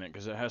take a minute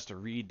because it has to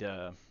read,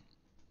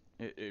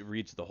 it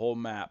reads the whole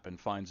map and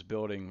finds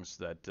buildings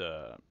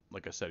that,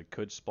 like I said,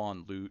 could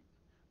spawn loot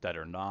that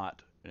are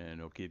not, and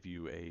it'll give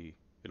you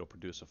it'll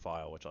produce a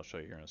file, which I'll show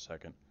you here in a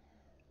second.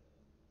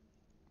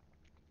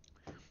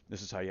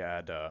 This is how you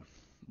add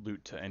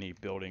loot to any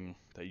building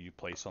that you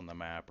place on the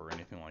map or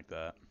anything like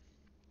that.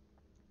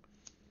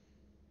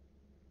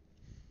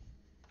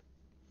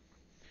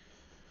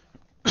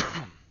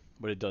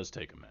 But it does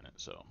take a minute,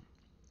 so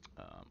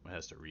it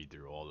has to read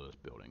through all those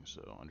buildings,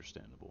 so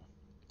understandable.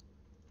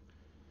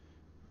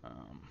 So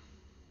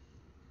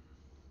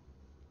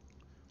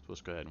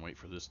let's go ahead and wait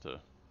for this to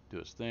do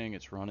its thing.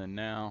 It's running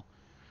now.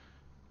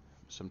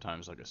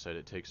 Sometimes, like I said,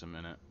 it takes a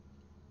minute.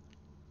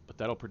 But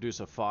that'll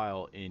produce a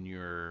file in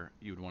your,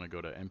 you would want to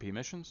go to MP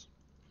missions,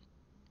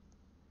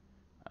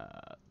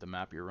 the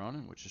map you're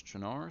running, which is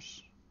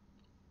Chinars.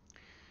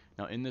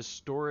 Now in this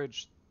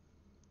storage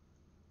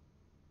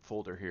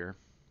folder here,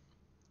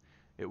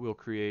 it will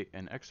create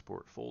an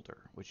export folder,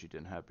 which you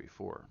didn't have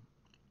before.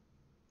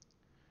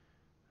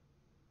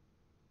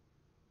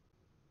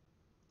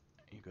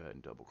 You go ahead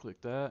and double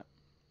click that.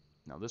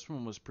 Now this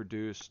one was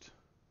produced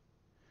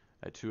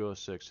at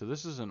 2:06, so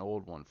this is an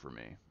old one for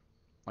me.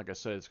 Like I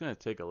said, it's going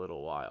to take a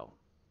little while,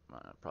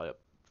 probably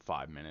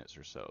 5 minutes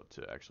or so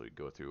to actually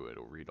go through it.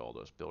 It'll read all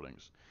those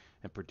buildings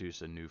and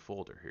produce a new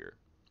folder here,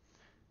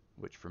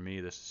 which for me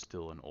this is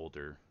still an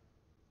older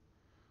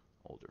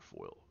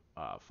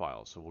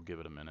file, so we'll give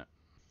it a minute.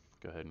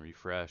 Go ahead and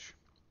refresh.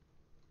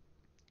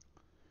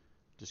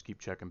 Just keep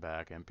checking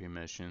back. MP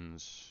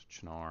missions,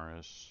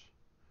 Chinaris,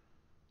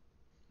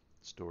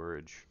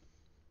 storage,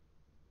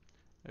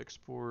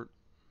 export.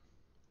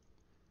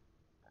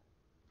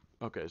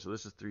 Okay, so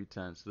this is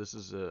 3:10. So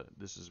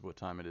this is what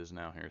time it is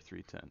now here,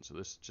 3:10. So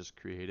this just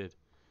created.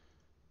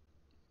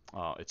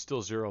 It's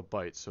still 0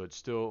 bytes, so it's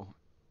still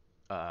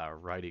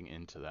writing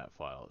into that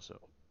file. So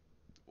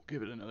we'll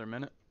give it another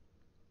minute.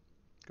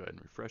 Go ahead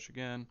and refresh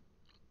again.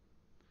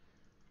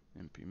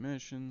 MP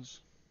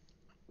missions,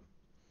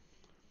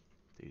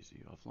 Dayz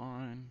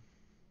offline,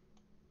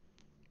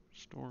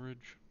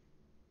 storage,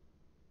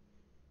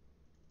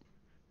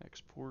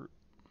 export.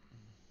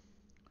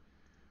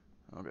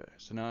 Okay,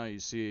 so now you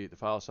see the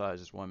file size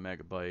is 1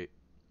 megabyte.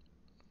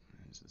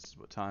 This is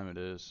what time it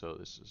is, so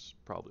this is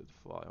probably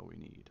the file we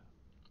need.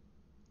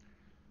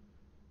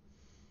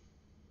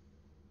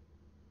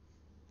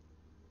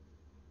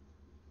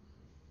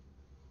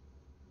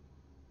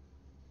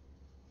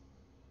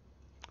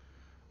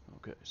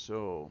 Okay,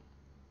 so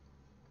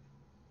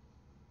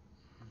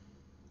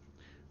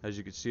as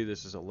you can see,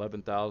 this is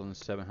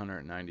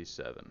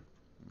 11,797.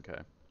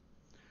 Okay,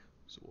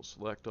 so we'll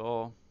select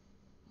all.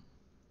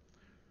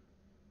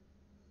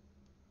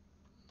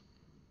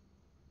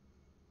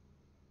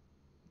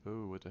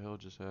 Oh, what the hell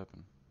just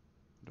happened?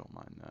 Don't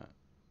mind that.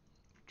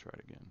 Try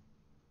it again.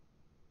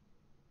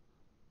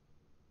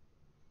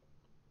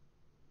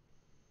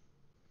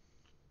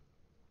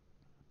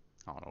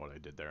 I don't know what I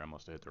did there. I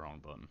must have hit the wrong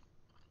button.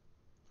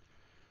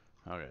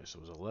 Okay, so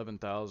it was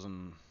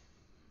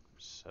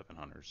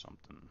 11,700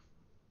 something.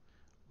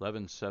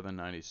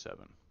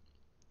 11,797. So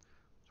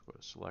go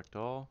to select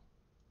all.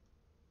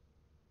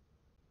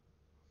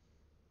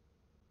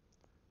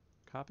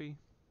 Copy.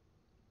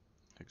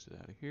 Exit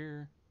out of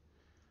here.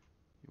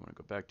 You want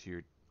to go back to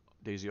your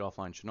Dayz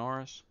offline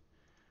Chernarus.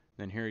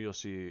 Then here you'll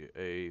see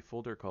a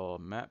folder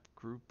called map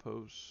group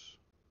posts.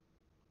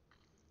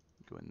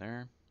 Go in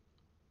there.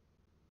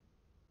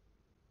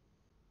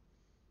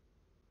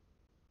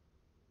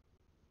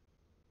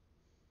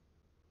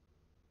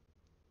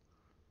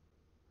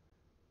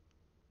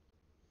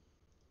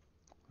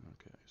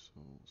 Okay, so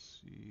we'll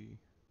see.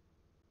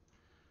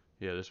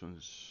 Yeah, this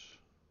one's.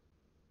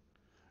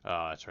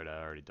 That's right,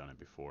 I already done it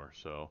before.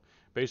 So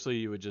basically,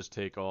 you would just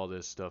take all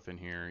this stuff in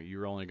here.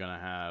 You're only going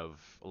to have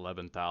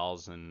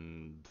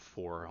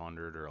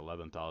 11,400 or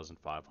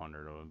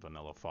 11,500 of a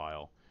vanilla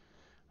file.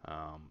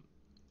 So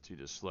you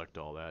just select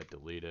all that,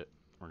 delete it.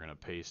 We're going to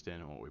paste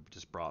in what we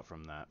just brought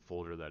from that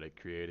folder that it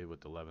created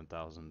with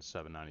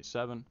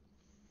 11,797.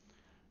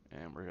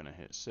 And we're going to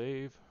hit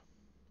save.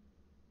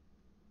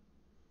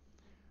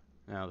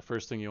 Now, the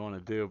first thing you want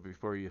to do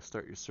before you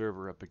start your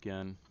server up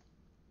again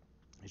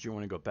is you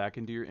want to go back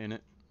into your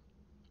init.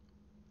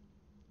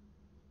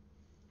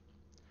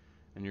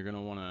 And you're going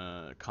to want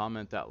to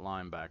comment that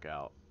line back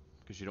out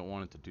because you don't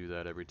want it to do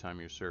that every time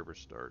your server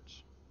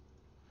starts.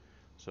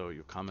 So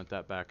you comment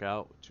that back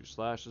out with 2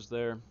 slashes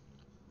there.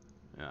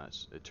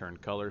 It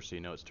turned color, so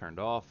you know it's turned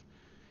off,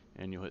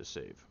 and you'll hit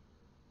save.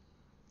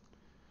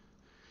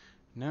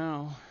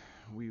 Now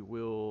we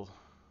will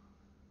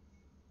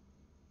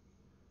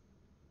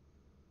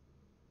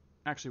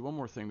actually one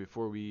more thing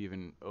before we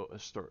even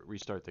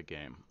restart the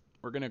game.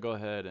 We're going to go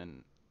ahead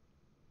and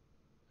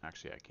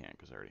actually I can't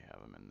because I already have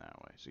them in that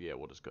way. So yeah,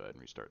 we'll just go ahead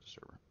and restart the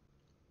server.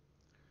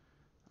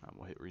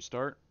 We'll hit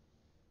restart.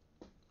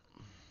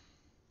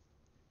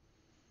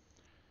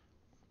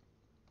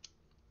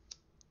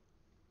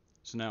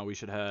 So now we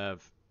should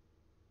have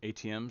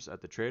ATMs at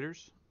the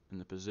traders in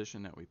the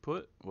position that we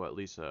put, well at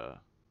least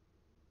a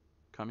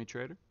Kummy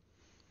trader.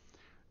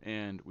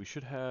 And we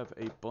should have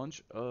a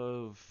bunch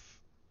of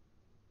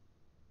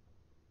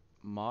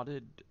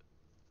modded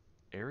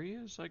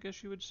areas, I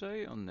guess you would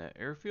say, on the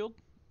airfield,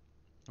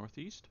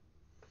 northeast.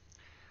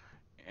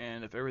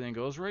 And if everything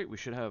goes right, we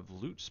should have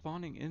loot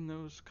spawning in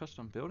those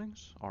custom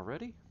buildings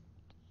already.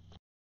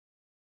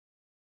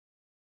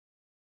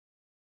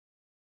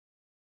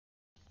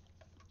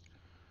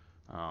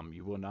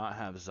 You will not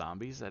have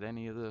zombies at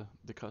any of the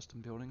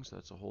custom buildings.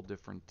 That's a whole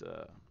different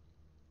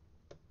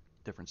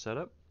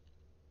setup.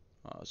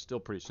 Still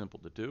pretty simple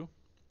to do.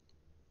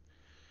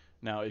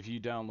 Now, if you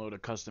download a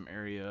custom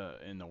area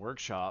in the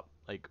workshop,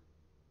 like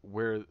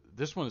where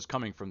this one is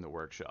coming from the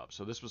workshop,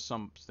 so this was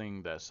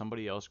something that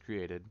somebody else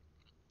created.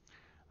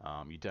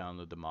 You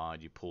download the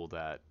mod, you pull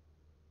that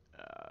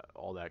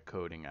all that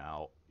coding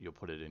out, you'll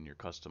put it in your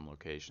custom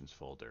locations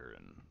folder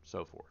and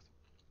so forth.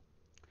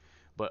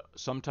 But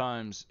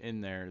sometimes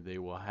in there they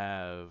will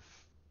have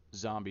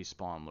zombie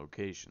spawn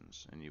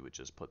locations, and you would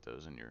just put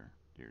those in your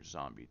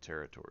zombie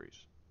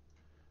territories.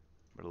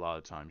 But a lot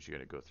of times you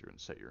got to go through and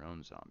set your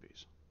own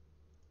zombies.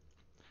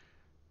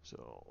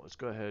 So let's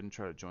go ahead and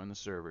try to join the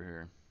server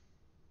here.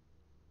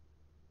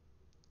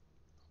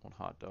 Old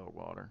hot dog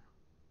water.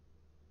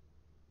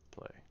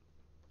 Play.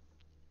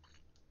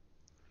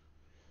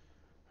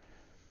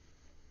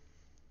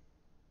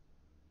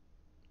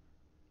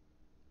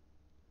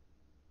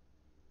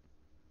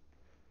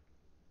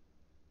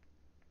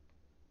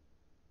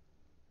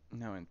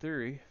 Now in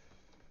theory,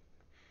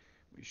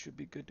 we should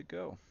be good to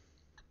go.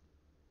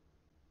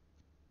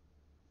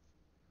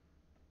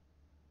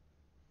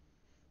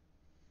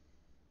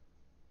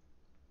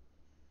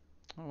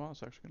 Oh wow,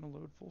 it's actually going to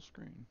load full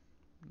screen.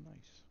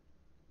 Nice.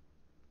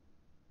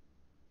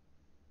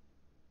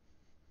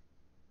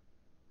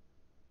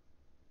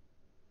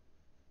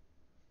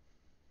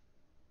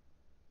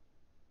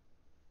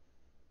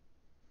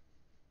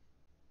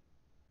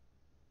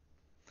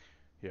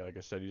 Yeah, like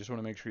I said, you just want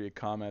to make sure you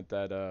comment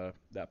that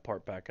that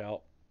part back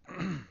out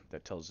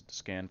that tells it to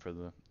scan for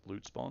the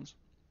loot spawns.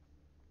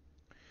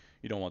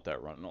 You don't want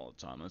that running all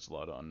the time. That's a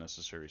lot of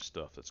unnecessary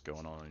stuff that's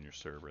going on in your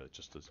server that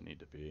just doesn't need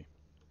to be.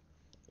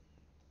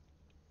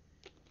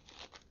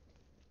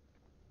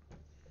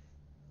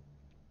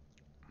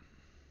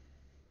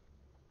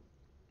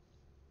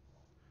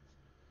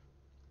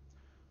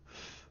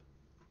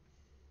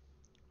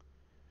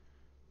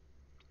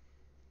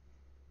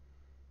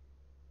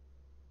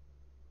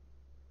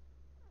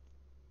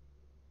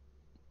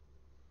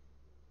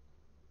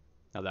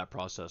 Now that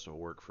process will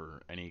work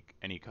for any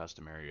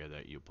custom area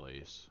that you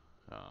place.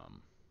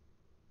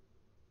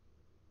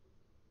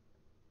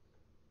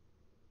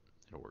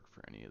 It'll work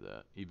for any of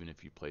that, even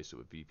if you place it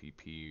with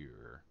VPP,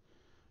 or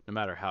no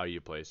matter how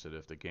you place it.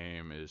 If the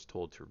game is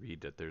told to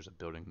read that there's a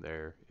building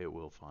there, it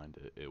will find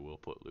it. It will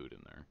put loot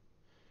in there.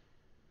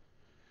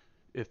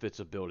 If it's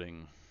a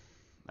building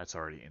that's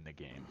already in the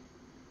game,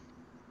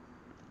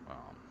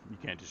 you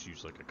can't just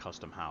use like a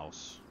custom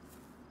house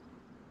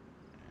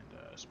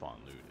and spawn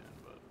loot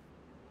in. But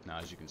now,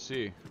 as you can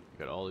see, you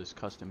got all these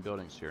custom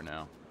buildings here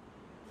now.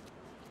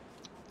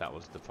 That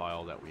was the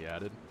file that we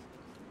added.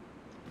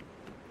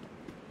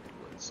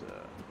 Let's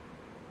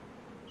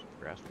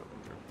grass broken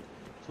through.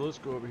 So let's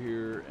go over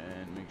here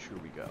and make sure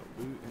we got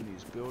loot in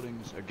these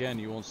buildings. Again,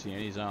 you won't see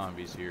any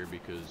zombies here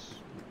because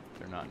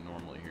they're not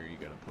normally here. You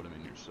gotta put them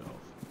in yourself.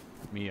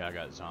 Me, I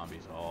got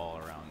zombies all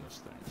around this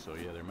thing. So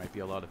yeah, there might be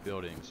a lot of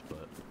buildings,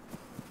 but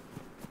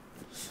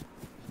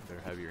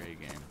better have your A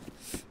game.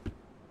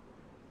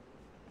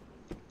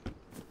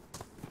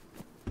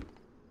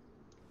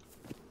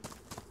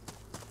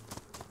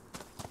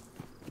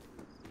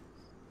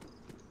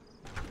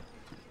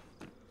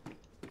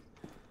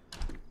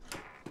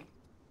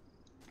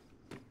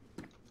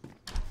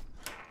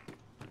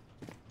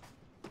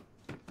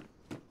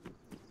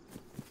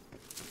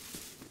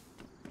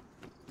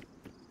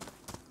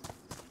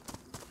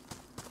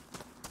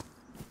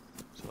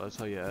 So that's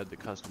how you add the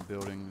custom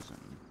buildings and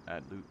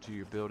add loot to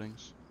your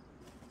buildings.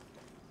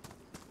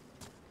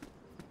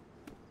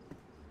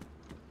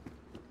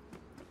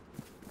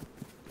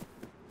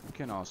 You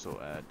can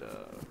also add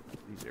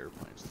these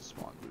airplanes to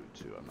spawn loot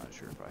too. I'm not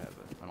sure if I have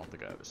I don't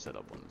think I have it set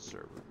up on the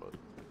server, but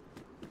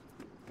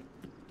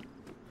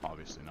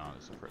obviously not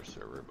as a fresh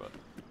server, but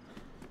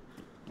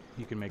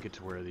you can make it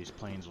to where these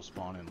planes will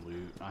spawn in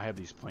loot. I have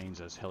these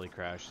planes as heli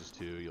crashes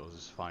too. You'll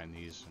just find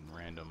these in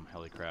random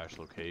heli crash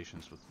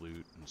locations with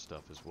loot and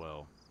stuff as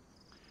well.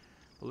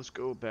 But let's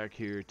go back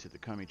here to the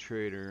Kummy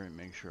trader and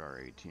make sure our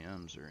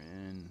ATMs are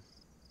in.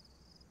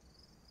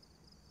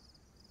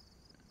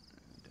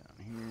 Down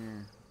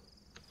here.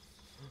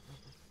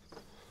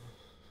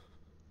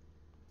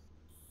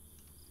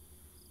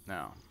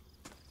 Now,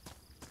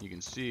 you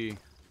can see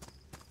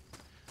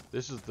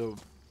this is the...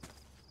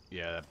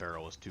 Yeah, that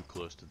barrel is too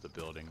close to the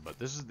building, but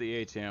this is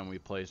the ATM we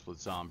placed with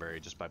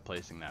Zomberry just by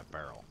placing that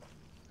barrel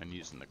and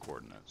using the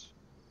coordinates.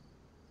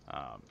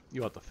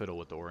 You'll have to fiddle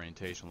with the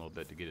orientation a little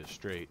bit to get it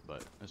straight,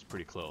 but it's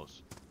pretty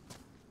close.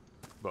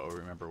 But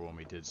remember when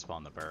we did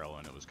spawn the barrel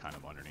and it was kind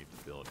of underneath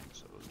the building,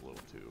 so it was a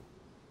little too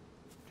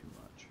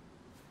much.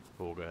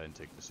 But we'll go ahead and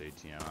take this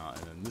ATM out,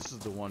 and then this is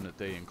the one that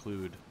they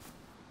include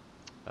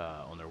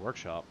on their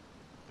workshop,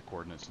 the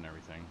coordinates and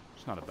everything.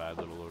 It's not a bad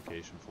little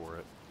location for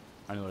it.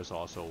 I know there's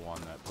also one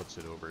that puts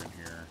it over in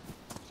here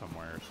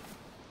somewhere.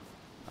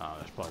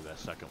 There's probably that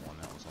second one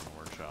that was on the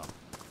workshop.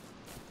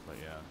 But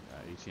yeah,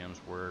 ATMs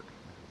work.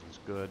 Everything's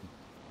good.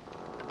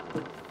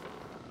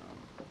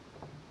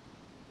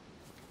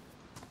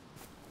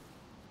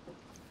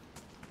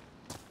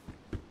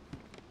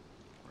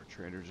 Our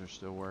traders are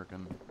still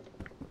working.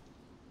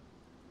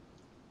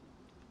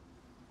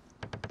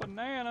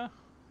 Banana!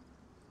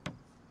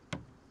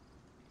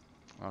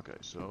 Okay,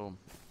 so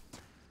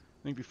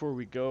I think before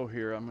we go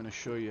here, I'm going to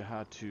show you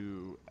how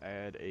to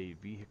add a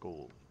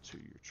vehicle to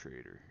your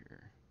trader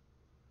here.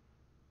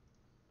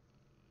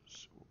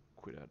 So we'll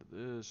quit out of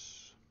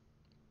this,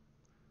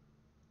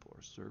 pull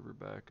our server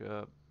back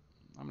up.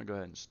 I'm going to go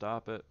ahead and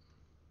stop it.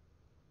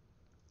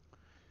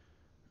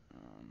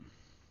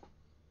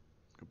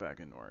 Go back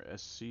into our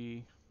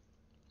SC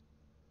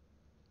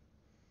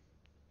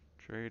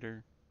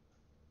trader.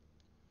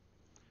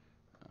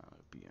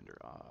 Be under,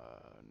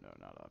 no,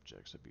 not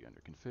objects, it'd be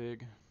under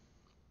config.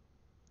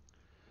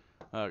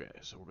 Okay,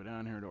 so we'll go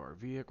down here to our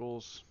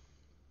vehicles.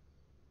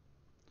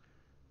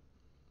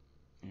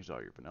 Here's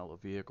all your vanilla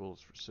vehicles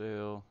for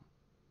sale.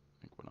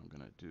 I think what I'm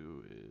going to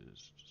do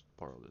is just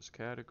borrow this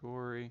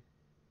category,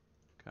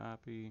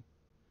 copy,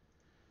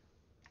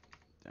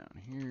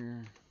 down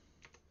here,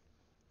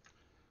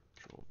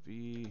 Control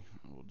V,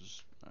 and we'll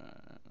just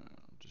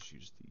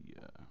use the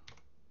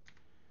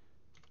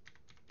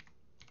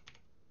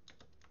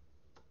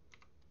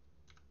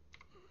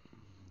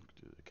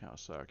do the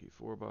Kawasaki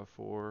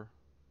 4x4.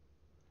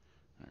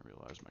 I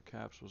realized my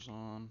caps was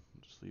on.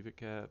 Just leave it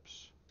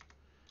caps.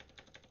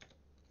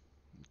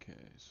 Okay,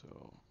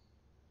 so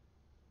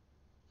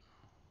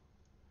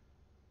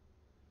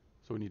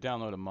when you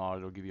download a mod,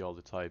 it'll give you all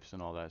the types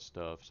and all that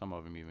stuff. Some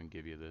of them even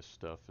give you this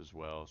stuff as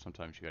well.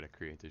 Sometimes you got to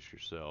create this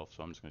yourself.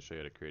 So I'm just going to show you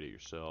how to create it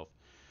yourself.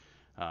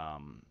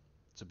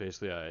 So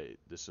basically,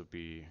 this will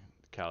be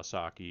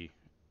Kawasaki.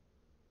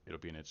 It'll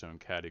be in its own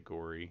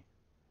category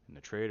in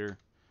the trader.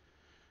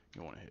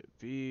 You want to hit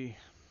V.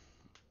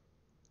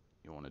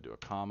 You want to do a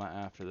comma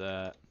after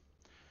that.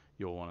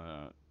 You'll want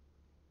to...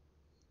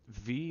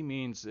 V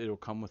means it'll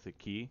come with a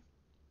key.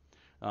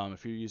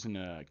 If you're using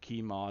a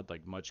key mod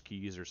like much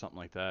keys or something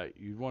like that,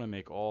 you'd want to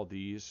make all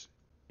these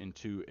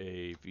into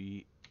a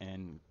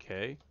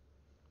VNK.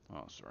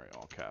 Oh, sorry,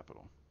 all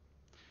capital.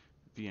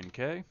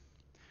 VNK.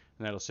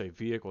 and that'll say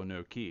vehicle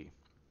no key,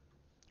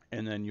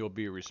 and then you'll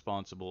be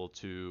responsible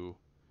to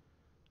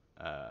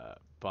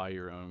buy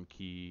your own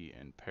key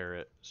and pair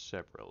it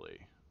separately,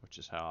 which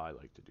is how I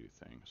like to do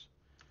things.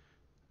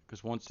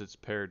 Because once it's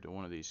paired to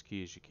one of these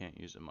keys, you can't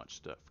use a much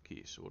stuff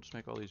key. So we'll just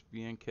make all these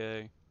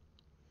VNK.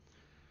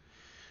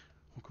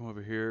 We'll come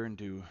over here and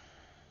do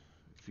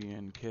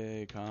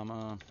VNK,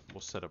 comma. We'll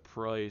set a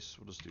price.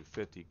 We'll just do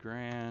 50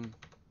 grand,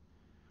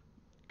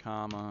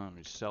 comma. And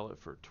we sell it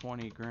for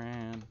 20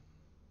 grand.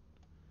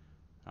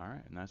 All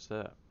right, and that's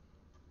that.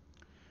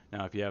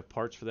 Now, if you have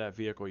parts for that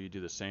vehicle, you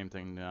do the same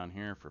thing down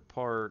here for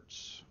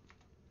parts.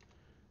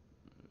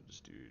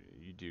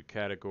 You do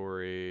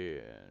category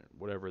and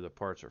whatever the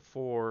parts are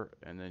for,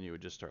 and then you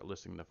would just start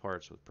listing the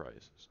parts with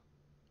prices.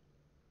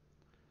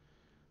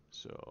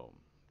 So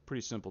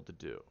pretty simple to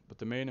do. But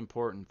the main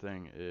important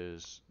thing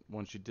is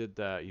once you did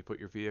that, you put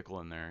your vehicle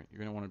in there, you're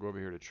going to want to go over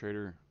here to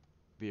Trader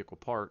Vehicle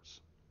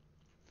Parts,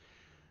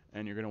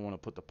 and you're going to want to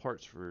put the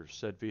parts for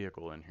said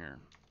vehicle in here.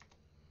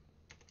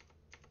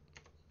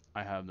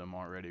 I have them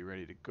already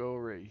ready to go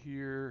right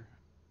here.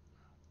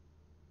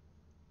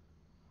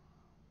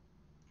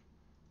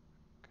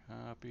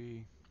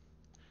 Copy.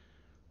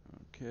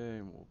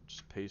 Okay, we'll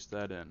just paste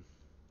that in.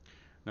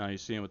 Now you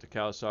see with the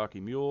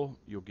Kawasaki Mule,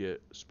 you'll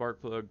get spark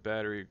plug,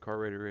 battery, car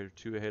radiator,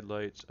 2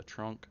 headlights, a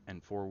trunk,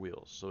 and 4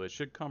 wheels. So it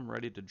should come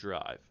ready to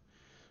drive.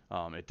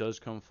 It does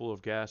come full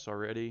of gas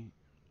already,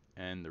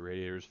 and the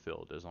radiator is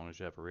filled as long as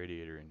you have a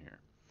radiator in here.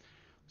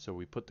 So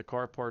we put the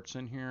car parts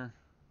in here.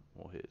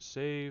 We'll hit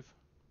save.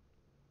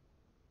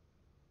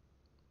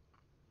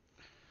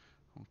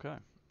 Okay,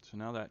 so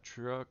now that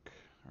truck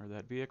or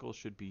that vehicle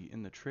should be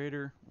in the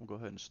trader. We'll go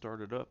ahead and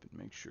start it up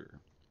and make sure.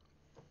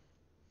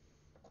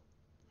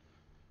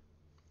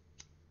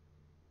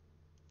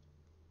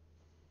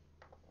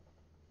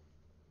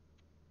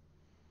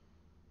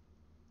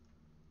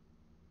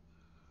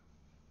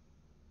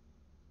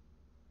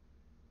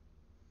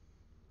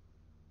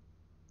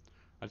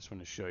 I just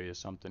want to show you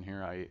something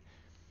here.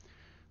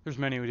 There's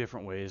many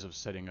different ways of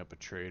setting up a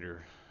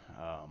trader.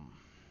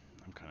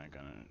 I'm kind of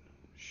gonna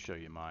show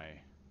you my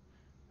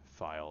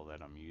file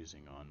that I'm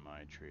using on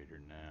my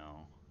trader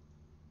now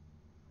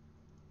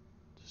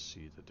to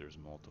see that there's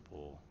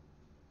multiple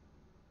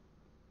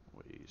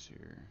ways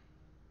here.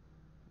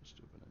 Just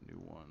open a new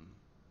one.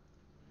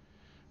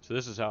 So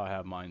this is how I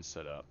have mine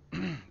set up.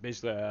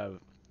 Basically, I have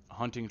a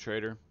hunting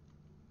trader.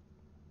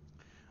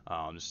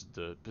 This is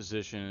the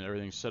position and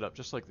everything's set up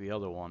just like the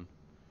other one.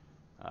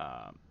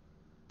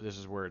 This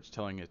is where it's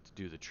telling it to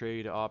do the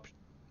trade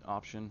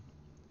option,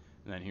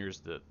 and then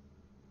here's the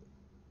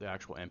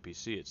actual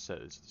NPC. It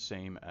says the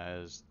same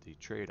as the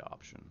trade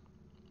option.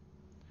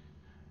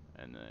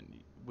 And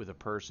then with a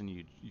person,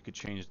 you could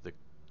change the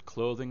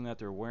clothing that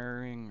they're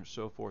wearing, or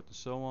so forth and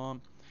so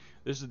on.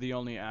 This is the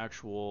only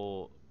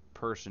actual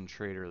person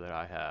trader that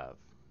I have,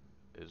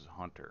 is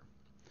hunter.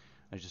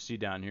 As you see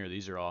down here,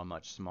 these are all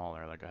much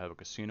smaller. Like I have a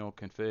casino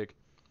config,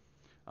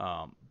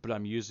 but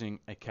I'm using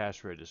a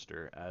cash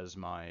register as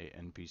my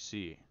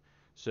NPC.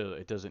 So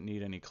it doesn't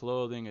need any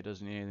clothing, it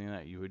doesn't need anything like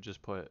that. You would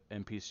just put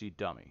NPC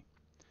dummy.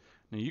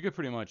 Now you could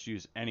pretty much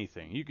use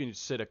anything. You can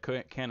sit a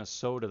can of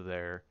soda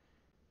there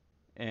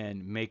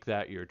and make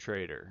that your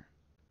trader,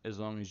 as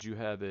long as you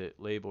have it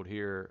labeled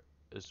here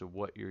as to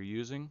what you're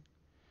using,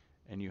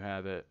 and you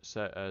have it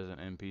set as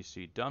an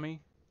NPC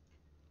dummy,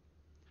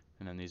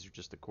 and then these are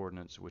just the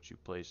coordinates which you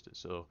placed it.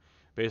 So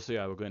basically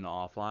I will go into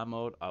offline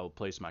mode, I will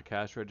place my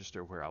cash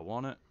register where I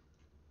want it,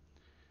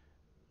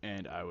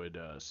 and I would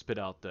spit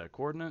out the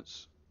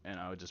coordinates, and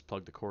I would just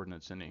plug the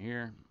coordinates into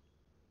here.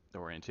 The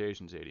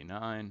orientation is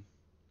 89.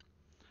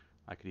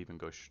 I could even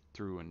go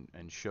through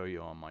and show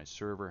you on my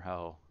server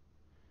how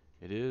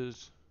it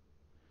is.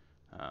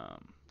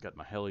 Got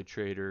my heli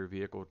trader,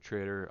 vehicle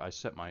trader. I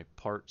set my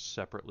parts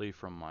separately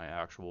from my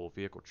actual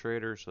vehicle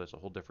trader, so that's a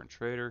whole different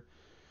trader.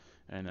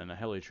 And then a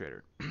heli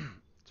trader.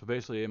 So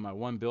basically in my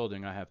one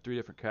building I have 3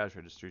 different cash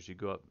registers. You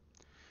go up,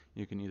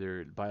 you can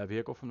either buy a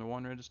vehicle from the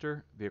one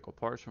register, vehicle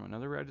parts from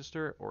another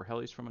register, or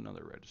helis from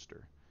another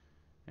register.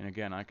 And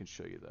again, I can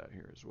show you that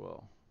here as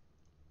well.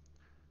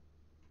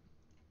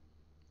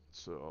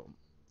 So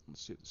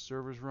let's see if the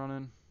server's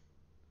running.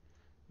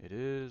 It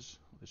is.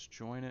 Let's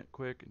join it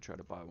quick and try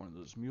to buy one of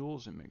those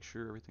mules and make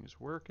sure everything's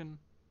working.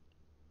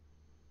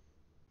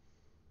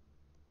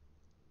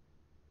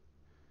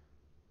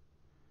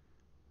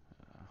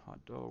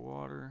 Hot dog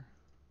water.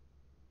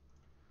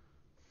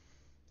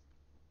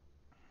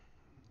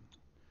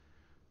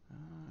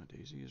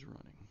 Daisy is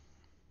running.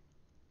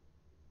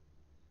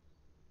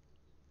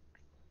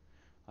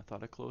 I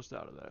thought I closed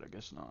out of that. I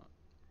guess not.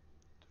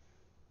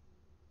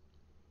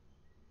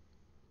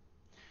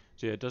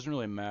 So yeah, it doesn't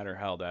really matter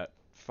how that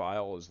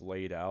file is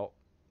laid out,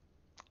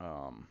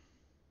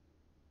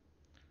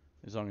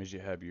 as long as you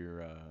have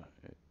your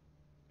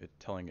it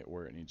telling it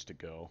where it needs to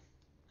go.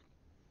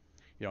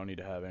 You don't need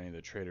to have any of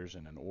the traders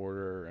in an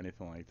order or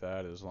anything like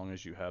that, as long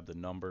as you have the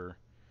number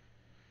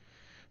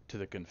to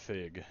the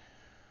config.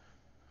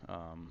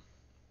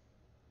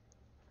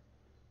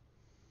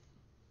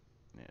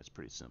 Yeah, it's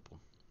pretty simple.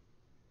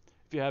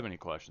 if you have any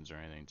questions or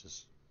anything,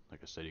 just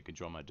like I said, you can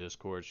join my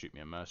Discord, shoot me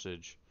a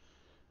message,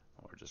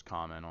 or just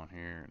comment on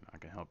here, and I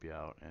can help you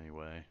out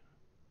anyway.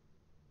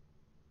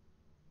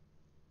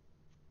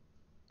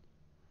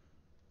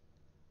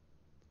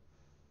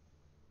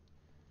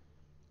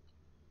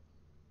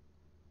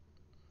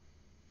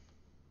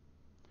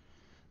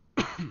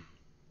 I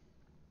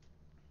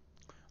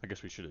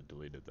guess we should have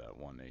deleted that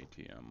one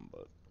ATM,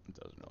 but it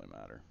doesn't really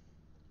matter.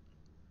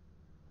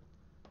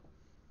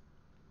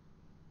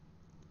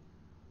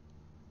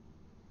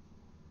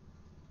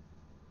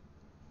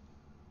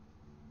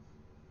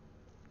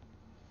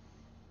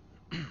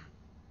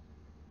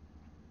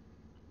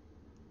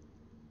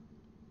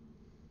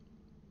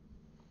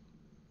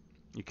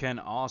 You can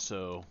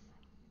also,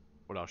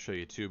 what I'll show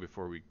you too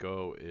before we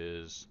go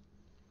is,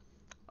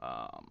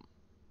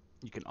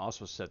 you can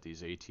also set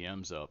these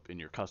ATMs up in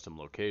your custom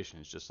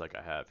locations, just like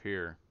I have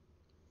here.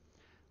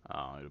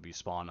 It'll be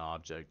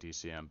SpawnObject,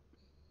 DCM,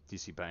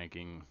 DC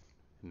banking,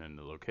 and then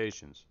the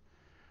locations.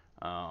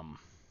 I'll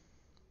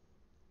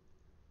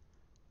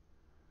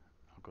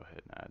go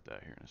ahead and add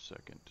that here in a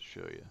second to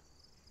show you.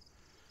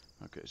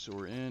 Okay, so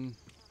we're in,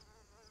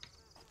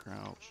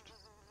 crouched.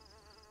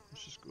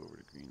 Let's just go over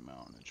to Green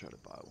Mountain and try to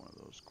buy one of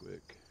those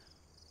quick.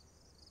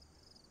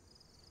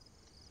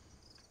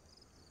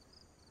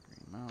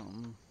 Green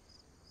Mountain.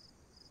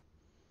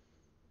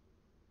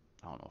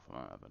 I don't know if I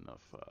have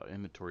enough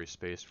inventory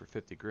space for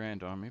 50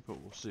 grand on me, but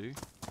we'll see.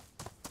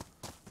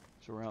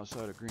 So we're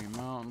outside of Green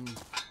Mountain.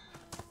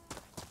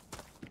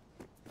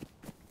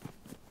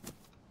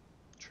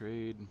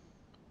 Trade.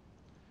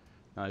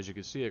 Now as you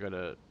can see, I got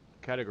a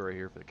category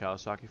here for the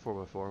Kawasaki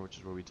 4x4, which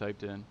is where we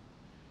typed in.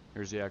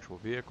 Here's the actual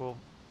vehicle.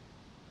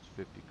 It's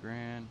 50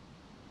 grand.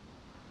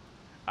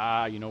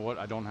 You know what?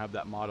 I don't have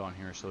that mod on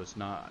here, so it's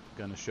not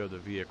going to show the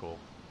vehicle.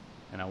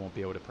 And I won't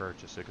be able to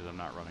purchase it because I'm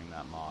not running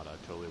that mod. I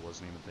totally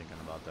wasn't even thinking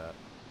about that.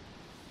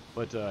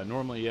 But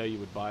normally, yeah, you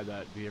would buy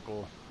that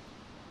vehicle.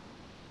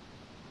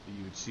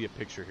 You would see a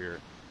picture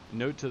here.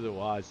 Note to the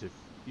wise, if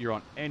you're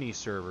on any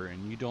server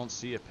and you don't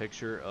see a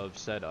picture of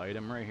said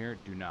item right here,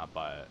 do not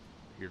buy it.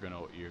 You're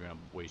gonna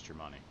waste your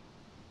money.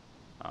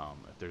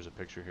 If there's a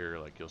picture here,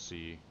 like you'll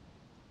see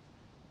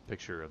a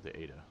picture of the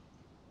Ada,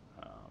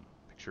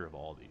 picture of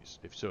all these.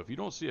 If you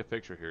don't see a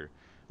picture here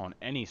on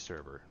any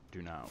server,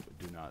 do not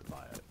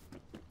buy it.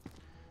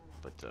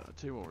 But I'll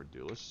tell you what we'll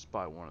do. Let's just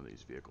buy one of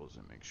these vehicles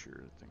and make sure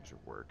that things are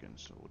working.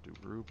 So we'll do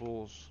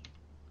rubles.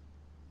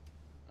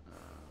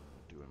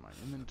 Do in my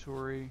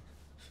inventory.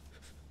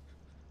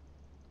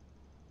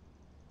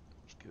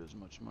 Let's get as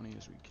much money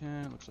as we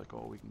can. Looks like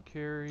all we can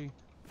carry.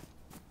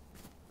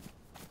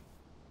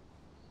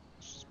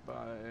 Let's just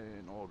buy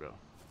an Olga.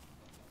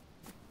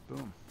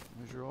 Boom.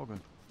 There's your Olga.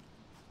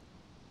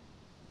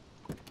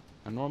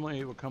 And normally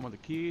it would come with a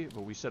key,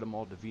 but we set them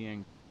all to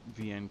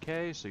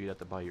VNK, so you'd have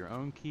to buy your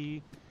own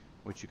key,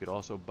 which you could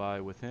also buy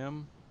with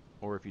him,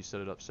 or if you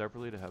set it up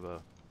separately to have a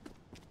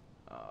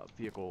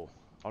vehicle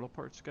auto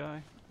parts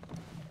guy.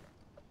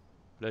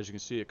 But as you can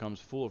see, it comes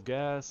full of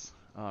gas,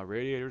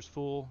 radiator's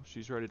full,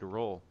 she's ready to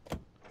roll.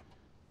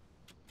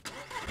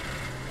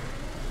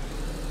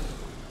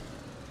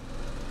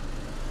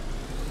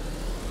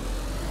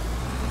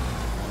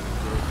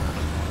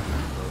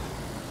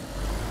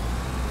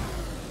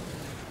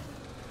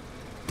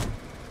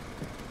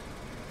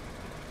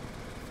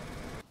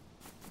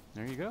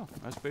 There you go.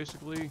 That's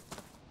basically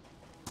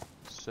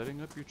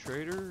setting up your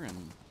trader,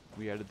 and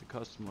we added the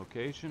custom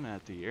location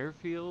at the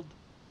airfield.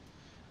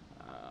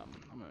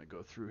 I'm going to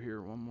go through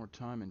here one more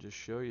time and just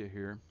show you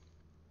here.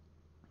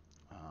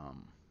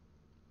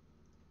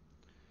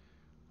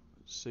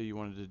 Say you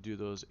wanted to do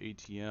those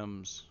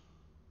ATMs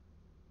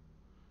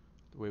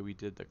the way we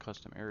did the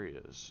custom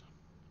areas.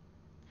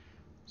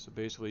 So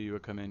basically you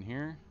would come in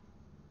here,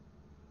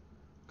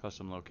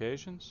 custom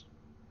locations.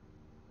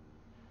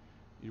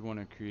 You'd want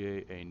to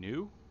create a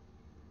new.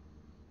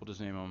 We'll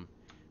just name them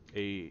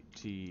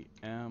ATM.C.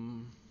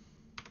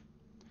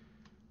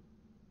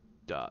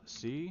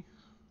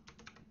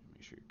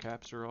 Make sure your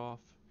caps are off.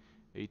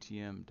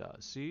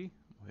 ATM.C.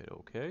 We'll hit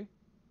OK.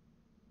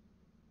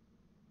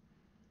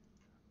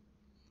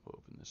 We'll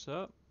open this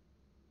up.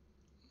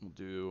 We'll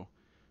do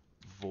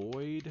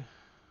void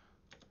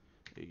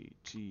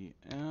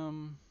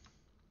ATM.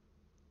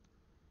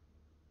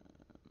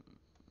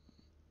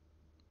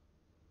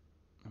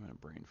 I'm in a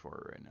brain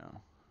fart right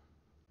now.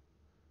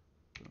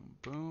 Boom,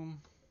 boom.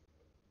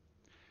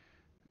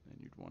 And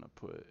you'd want to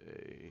put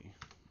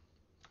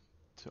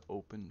to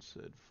open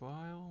said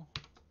file.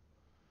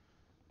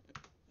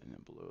 And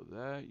then below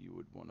that, you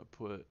would want to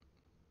put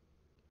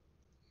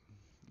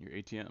your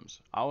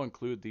ATMs. I'll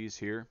include these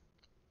here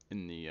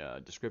in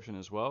the description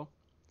as well.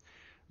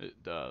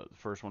 The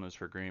first one is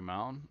for Green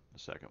Mountain. The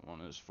second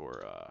one is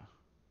for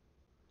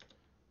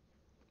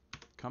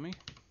Kummy.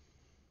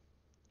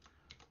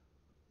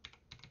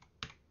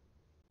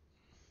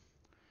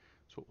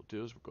 So what we'll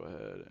do is we'll go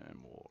ahead and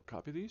we'll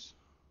copy these.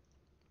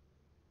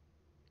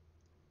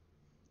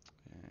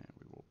 And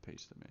we will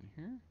paste them in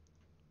here.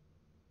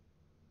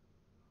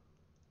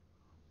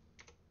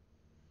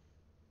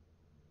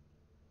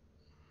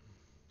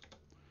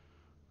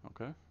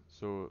 Okay,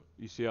 so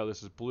you see how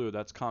this is blue?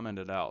 That's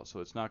commented out, so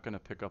it's not going to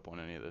pick up on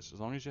any of this as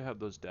long as you have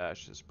those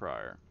dashes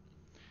prior.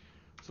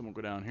 So we'll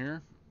go down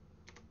here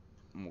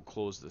and we'll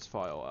close this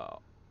file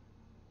out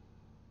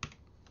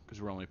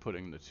because we're only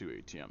putting the 2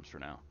 ATMs for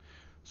now.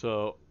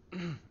 So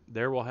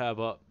there we'll have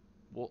up,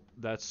 well,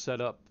 that's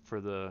set up for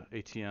the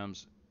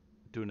ATMs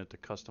doing it the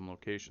custom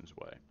locations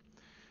way.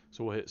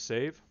 So we'll hit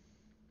save.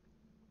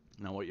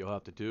 Now what you'll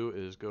have to do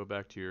is go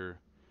back to your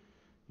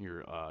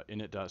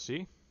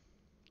init.c,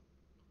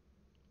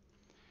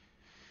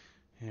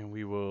 and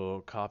we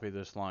will copy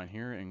this line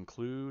here,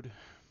 include,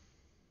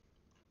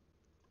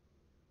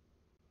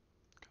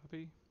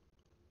 copy,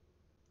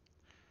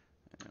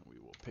 and we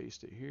will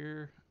paste it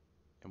here,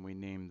 and we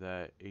name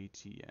that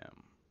ATM,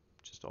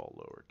 just all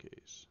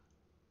lowercase.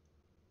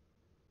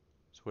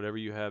 So whatever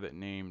you have it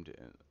named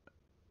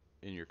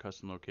in your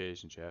custom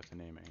locations, you have to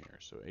name it here.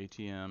 So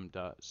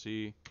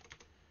ATM.c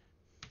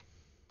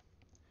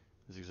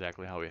is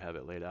exactly how we have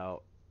it laid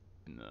out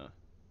in the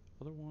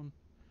other one.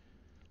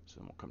 So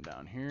then we'll come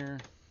down here,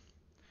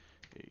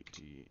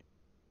 ATM,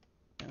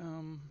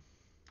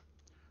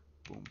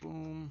 boom,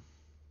 boom,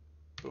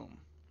 boom.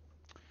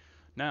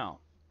 Now,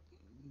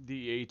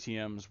 the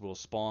ATMs will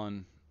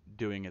spawn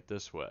doing it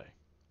this way.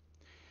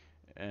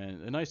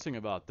 And the nice thing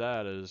about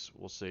that is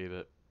we'll save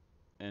it.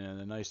 And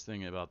the nice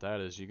thing about that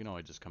is you can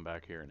always just come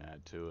back here and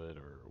add to it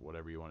or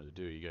whatever you wanted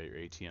to do. You got your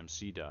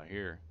ATMC dot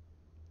here,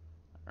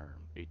 or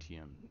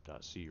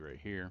ATM.c right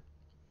here.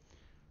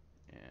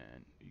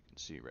 And you can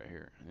see right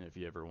here. And if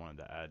you ever wanted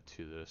to add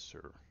to this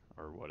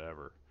or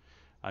whatever.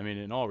 I mean,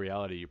 in all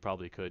reality, you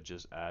probably could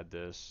just add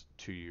this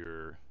to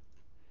your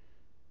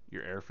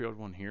airfield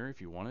one here if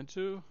you wanted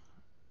to.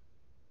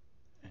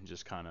 And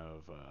just kind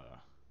of,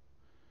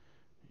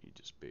 you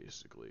just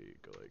basically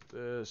go like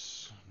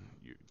this.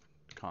 You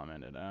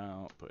comment it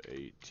out, put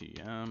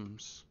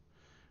ATMs.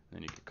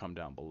 Then you can come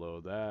down below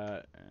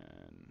that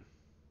and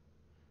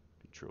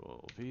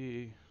Control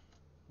V.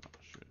 Oh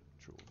shit,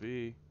 Control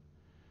V.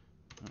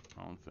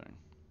 Oh, wrong thing.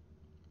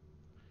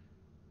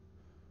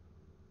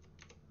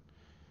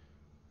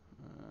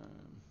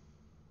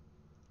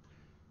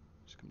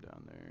 Just come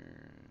down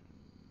there.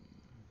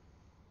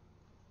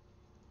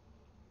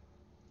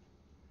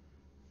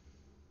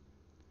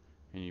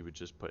 And you would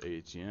just put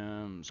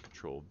ATMs,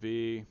 Control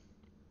V.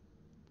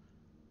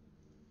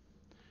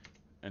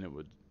 And it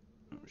would,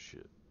 oh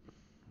shit,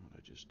 what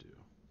did I just do?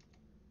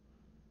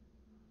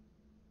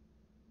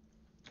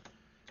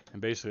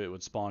 And basically it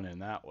would spawn in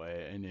that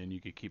way, and then you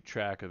could keep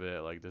track of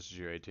it, like this is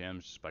your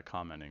ATMs, just by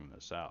commenting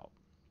this out.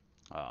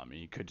 And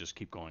you could just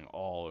keep going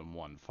all in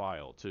one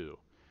file too.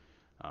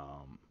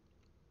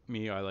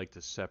 Me, I like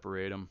to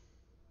separate them.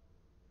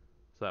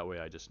 So that way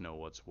I just know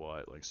what's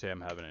what. Like say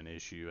I'm having an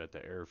issue at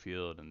the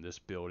airfield and this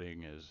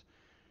building is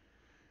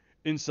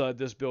inside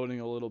this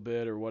building a little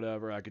bit or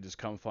whatever, I could just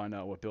come find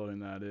out what building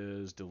that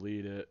is,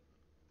 delete it,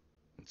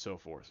 and so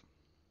forth.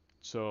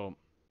 So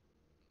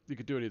you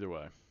could do it either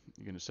way.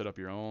 You can set up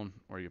your own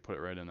or you put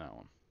it right in that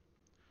one.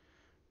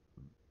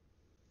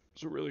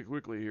 So really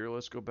quickly here,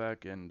 let's go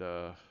back and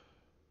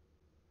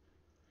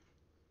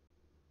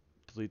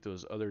delete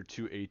those other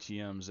 2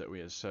 ATMs that we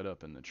had set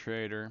up in the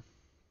trader.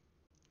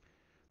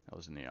 That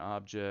was in the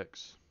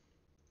objects.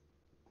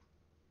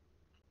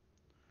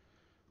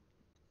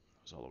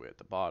 That was all the way at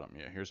the bottom.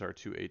 Yeah, here's our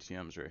 2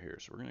 ATMs right here.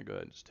 So we're going to go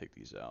ahead and just take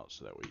these out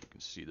so that way you can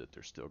see that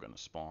they're still going to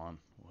spawn.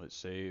 We'll hit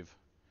save.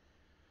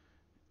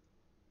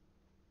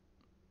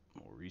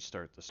 We'll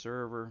restart the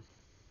server.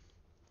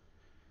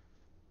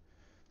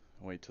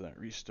 Wait till that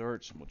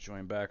restarts and we'll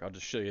join back. I'll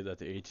just show you that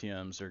the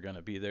ATMs are going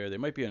to be there. They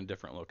might be in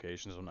different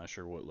locations. I'm not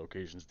sure what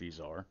locations these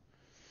are.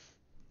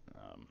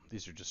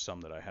 These are just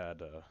some that I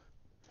had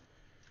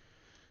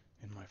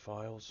in my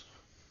files.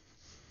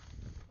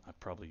 I've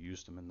probably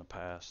used them in the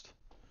past.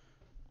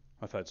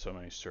 I've had so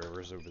many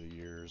servers over the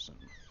years and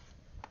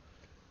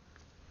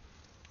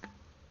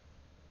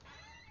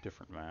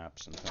different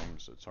maps and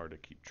things. It's hard to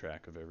keep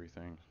track of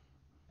everything.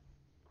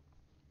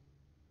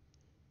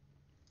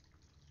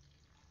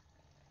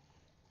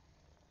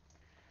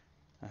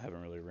 I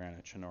haven't really ran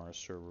a Chernarus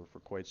server for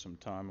quite some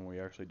time, and we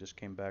actually just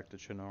came back to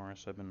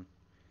Chernarus. I've been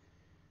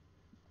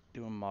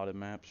doing modded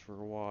maps for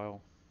a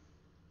while.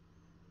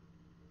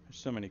 There's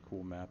so many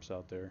cool maps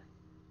out there.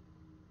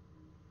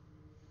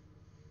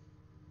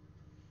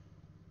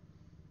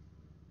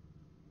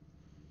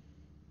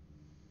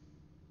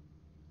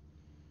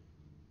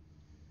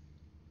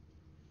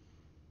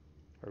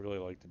 I really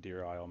like the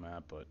Deer Isle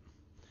map, but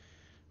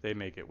they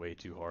make it way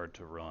too hard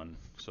to run,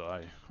 so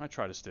I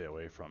try to stay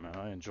away from it.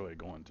 I enjoy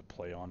going to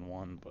play on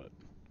one, but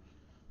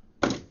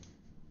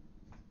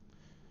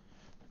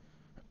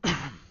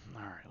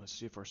alright, let's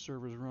see if our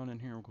server's running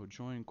here. We'll go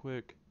join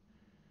quick.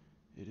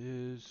 It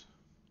is.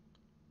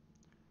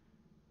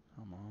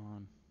 Come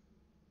on.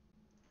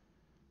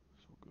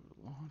 So we'll go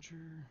to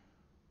launcher.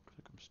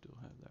 Click them, still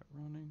have that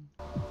running.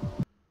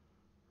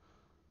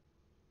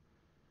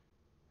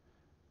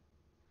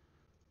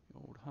 The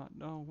old hot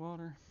dog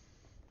water.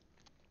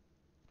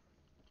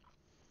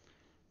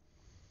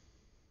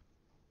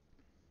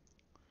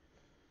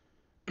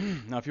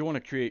 Now, if you want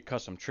to create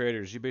custom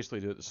traders, you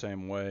basically do it the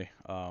same way.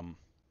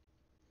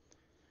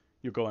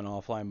 You go in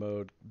offline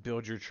mode,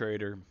 build your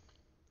trader,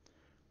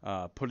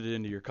 put it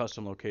into your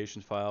custom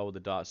locations file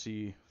with the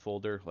 .c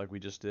folder, like we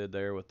just did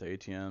there with the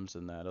ATMs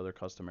and that other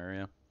custom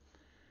area.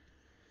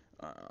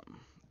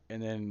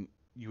 And then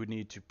you would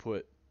need to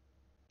put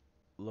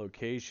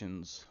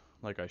locations,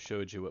 like I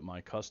showed you with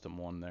my custom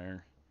one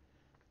there,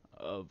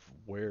 of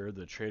where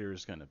the trader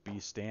is going to be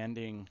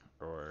standing,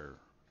 or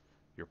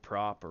your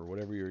prop, or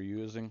whatever you're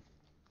using.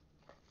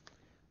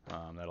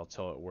 That'll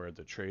tell it where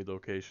the trade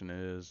location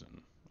is,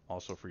 and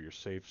also for your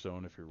safe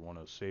zone if you want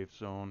a safe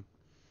zone.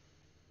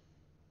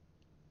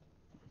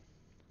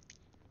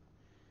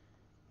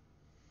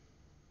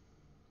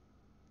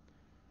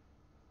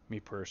 Me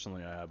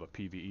personally, I have a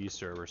PvE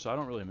server, so I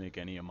don't really make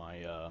any of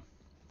my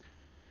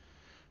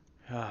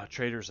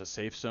traders a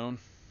safe zone.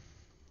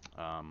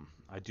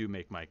 I do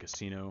make my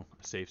casino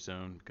a safe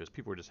zone because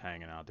people are just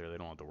hanging out there. They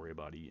don't have to worry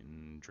about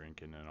eating,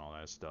 drinking, and all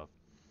that stuff.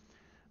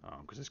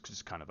 Because it's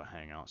just kind of a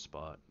hangout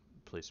spot.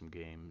 Play some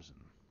games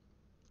and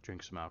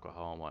drink some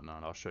alcohol and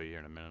whatnot. I'll show you here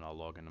in a minute. I'll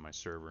log into my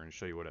server and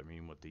show you what I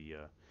mean with the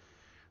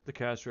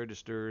cash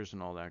registers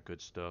and all that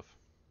good stuff.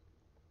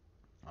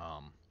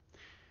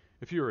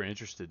 If you were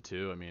interested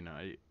too, I mean,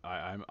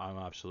 I'm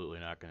absolutely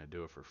not going to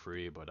do it for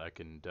free, but I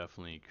can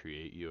definitely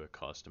create you a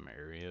custom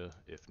area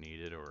if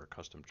needed, or a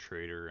custom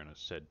trader in a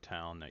said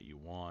town that you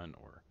want,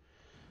 or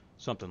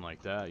something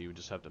like that. You would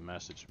just have to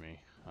message me.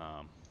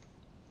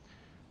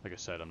 Like I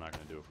said, I'm not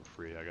going to do it for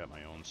free. I got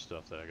my own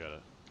stuff that I got to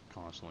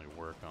constantly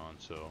work on,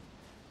 so.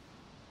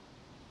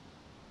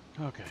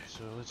 Okay,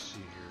 so let's see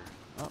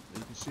here. Oh,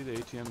 you can see the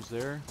ATMs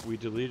there. We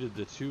deleted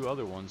the 2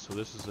 other ones, so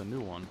this is a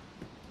new one.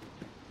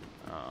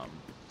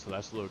 So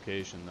that's the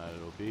location that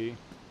it'll be.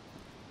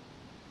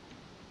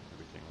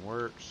 Everything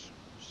works.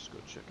 Let's just go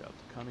check out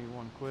the Kummy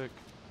one quick.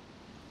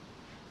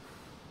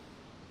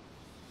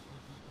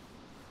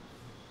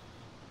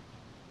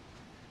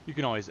 You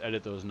can always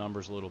edit those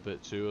numbers a little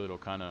bit too. It'll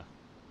kind of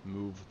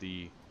move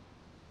the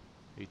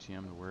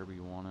ATM to wherever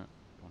you want it.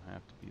 Don't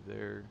have to be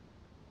there.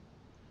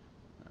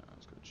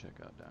 Let's go check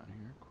out down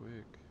here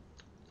quick.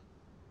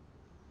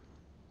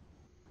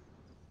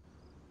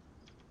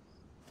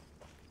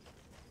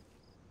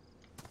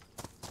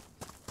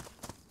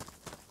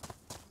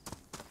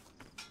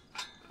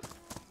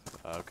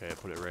 Okay, I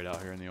put it right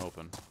out here in the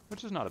open,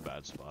 which is not a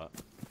bad spot.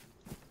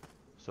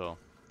 So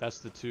that's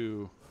the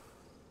 2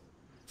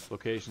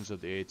 locations of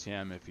the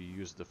ATM if you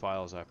use the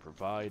files I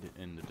provide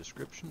in the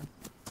description.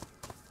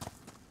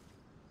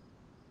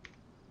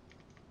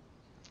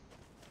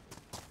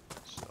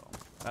 So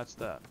that's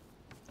that.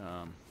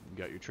 You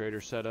got your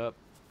trader set up.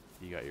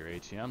 You got your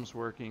ATMs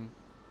working.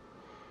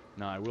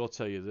 Now I will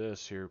tell you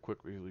this here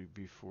quickly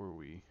before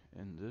we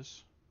end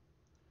this.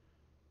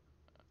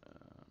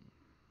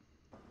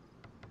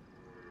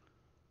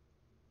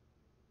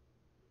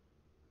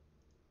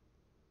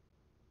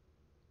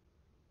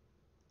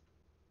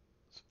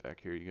 Back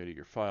here you go to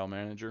your file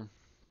manager,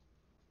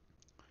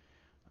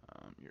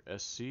 your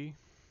SC.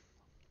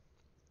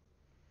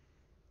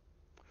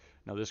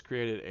 Now this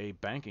created a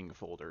banking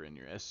folder in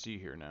your SC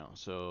here now.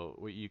 So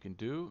what you can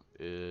do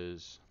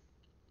is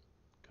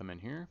come in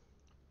here.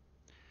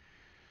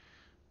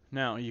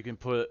 Now you can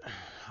put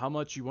how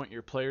much you want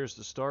your players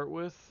to start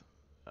with.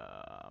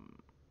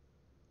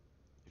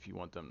 If you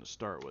want them to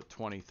start with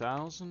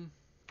 20,000,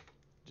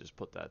 just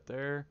put that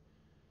there.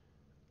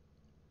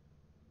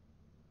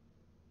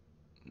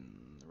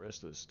 The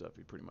rest of this stuff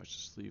you pretty much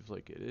just leave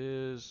like it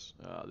is.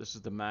 This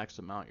is the max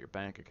amount your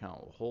bank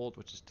account will hold,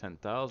 which is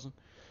 10,000,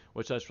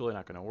 which that's really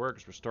not going to work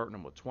because we're starting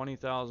them with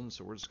 20,000,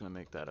 so we're just going to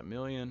make that $1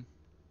 million.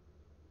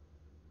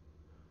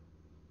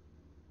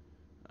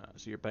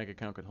 So your bank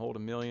account can hold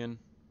 $1 million.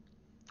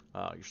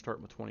 You're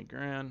starting with 20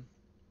 grand.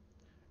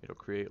 It'll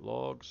create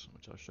logs,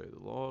 which I'll show you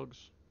the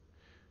logs.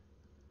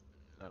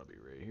 That'll be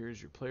right here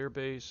is your player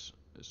base.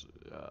 This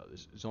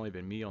has only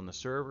been me on the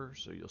server,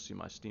 so you'll see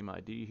my Steam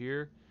ID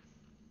here.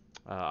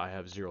 I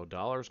have $0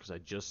 because I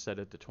just set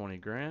it to 20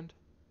 grand.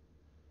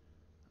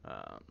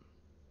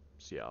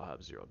 So yeah, I'll have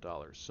 $0.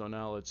 So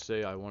now let's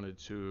say I wanted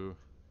to,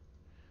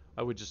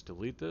 I would just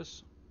delete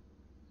this.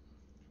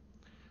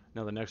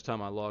 Now the next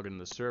time I log into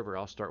the server,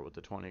 I'll start with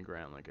the 20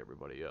 grand like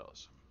everybody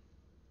else.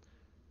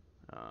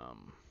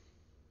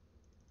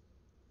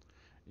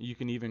 You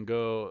can even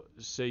go,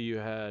 say you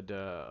had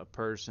a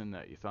person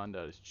that you found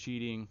out is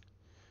cheating.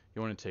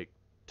 You want to take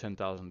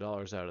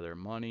 $10,000 out of their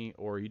money,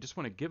 or you just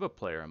want to give a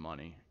player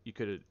money. You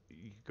could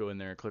go in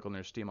there and click on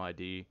their Steam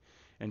ID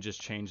and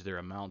just change their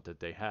amount that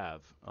they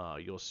have.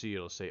 You'll see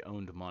it'll say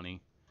owned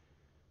money.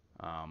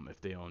 If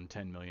they own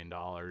 $10 million,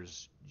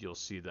 you'll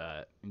see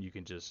that, and you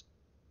can just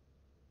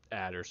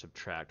add or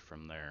subtract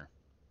from there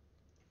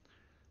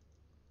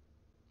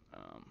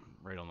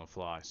right on the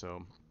fly,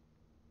 so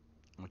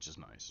which is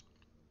nice.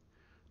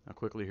 Now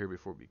quickly here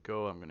before we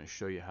go, I'm going to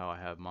show you how I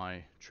have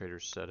my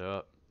traders set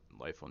up.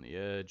 Life on the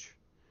edge.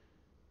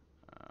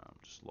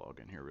 Just log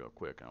in here real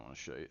quick. I want to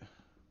show you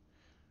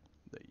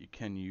that you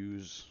can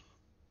use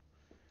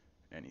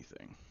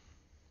anything.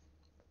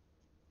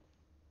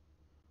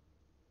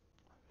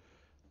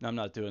 Now, I'm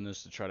not doing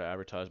this to try to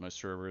advertise my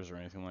servers or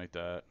anything like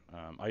that.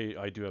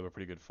 I do have a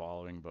pretty good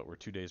following, but we're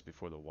 2 days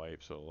before the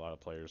wipe, so a lot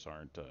of players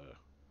aren't.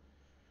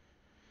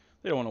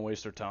 They don't want to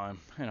waste their time,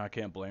 and I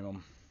can't blame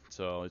them.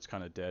 So it's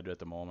kind of dead at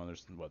the moment.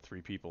 There's what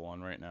 3 people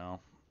on right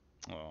now.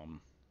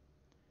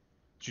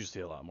 It's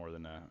usually a lot more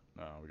than that.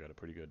 We got a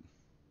pretty good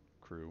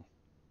crew.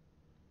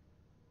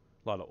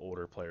 A lot of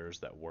older players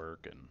that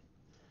work, and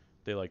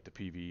they like the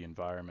PvE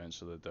environment,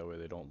 so that way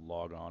they don't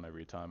log on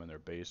every time and their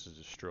base is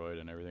destroyed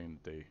and everything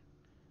that they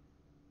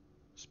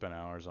spent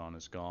hours on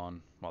is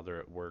gone while they're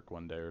at work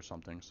one day or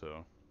something.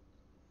 So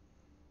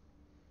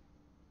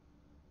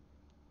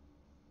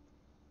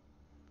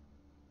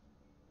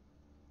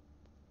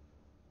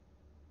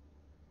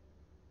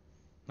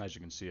as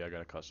you can see, I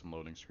got a custom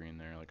loading screen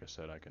there. Like I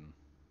said, I can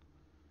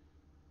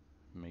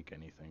make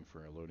anything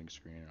for a loading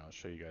screen, and I'll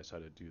show you guys how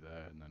to do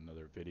that in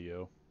another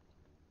video.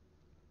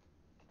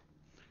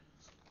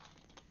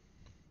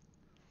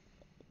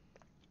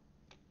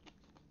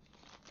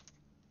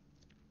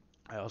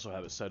 I also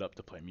have it set up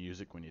to play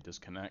music when you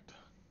disconnect.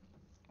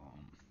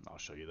 I'll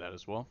show you that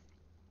as well.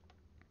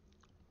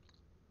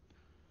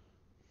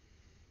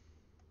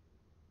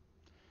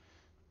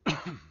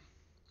 Looks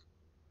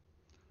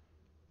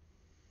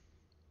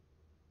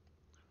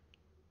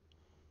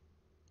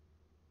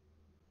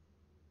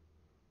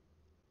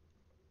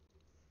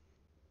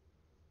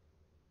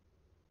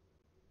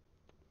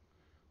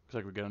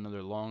like we got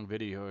another long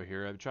video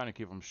here. I'm trying to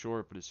keep them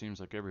short, but it seems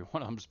like every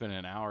one of them's been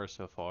an hour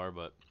so far.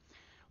 But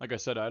like I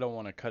said, I don't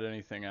want to cut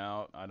anything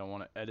out. I don't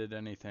want to edit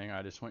anything.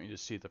 I just want you to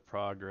see the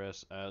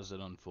progress as it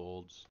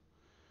unfolds.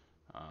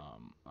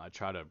 I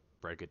try to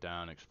break it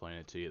down, explain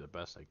it to you the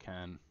best I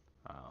can.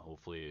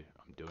 Hopefully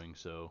I'm doing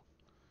so.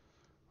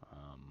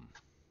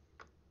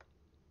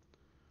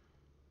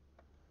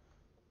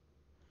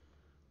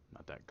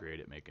 Not that great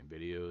at making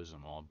videos.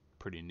 I'm all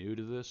pretty new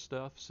to this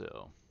stuff,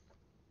 so.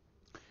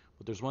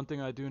 But there's one thing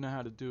I do know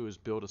how to do is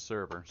build a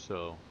server.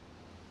 So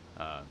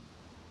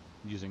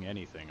using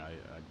anything,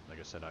 like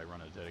I said, I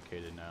run a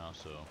dedicated now,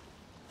 so.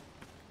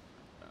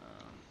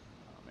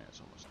 Oh man,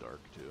 it's almost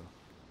dark too.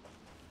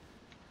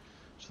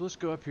 So let's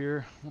go up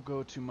here. We'll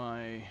go to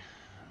my.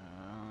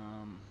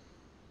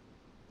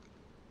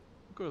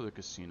 Go to the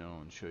casino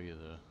and show you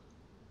the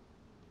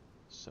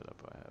setup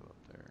I have up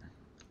there.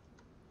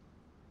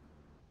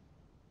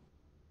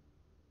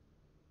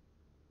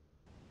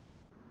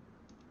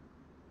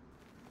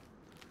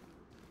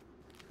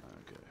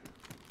 Okay.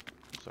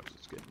 Sucks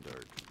it's getting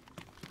dark.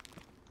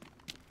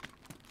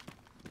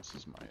 This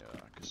is my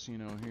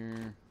casino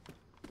here.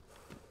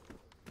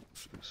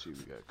 You can see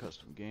we got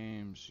custom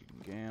games. You can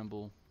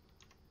gamble.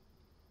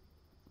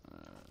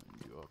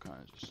 Do all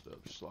kinds of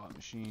stuff. Slot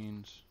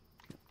machines.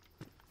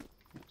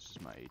 This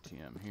is my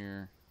ATM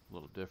here. A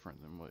little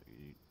different than what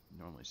you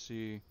normally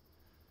see.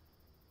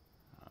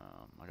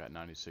 I got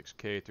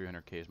 96K.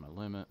 300K is my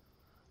limit.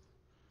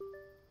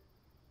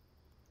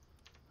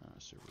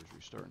 Server's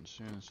restarting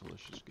soon, so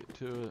let's just get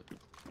to it.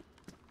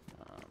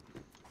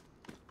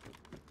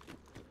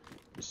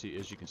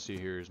 As you can see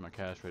here is my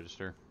cash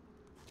register.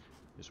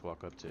 Just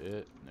walk up to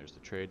it, and there's the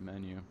trade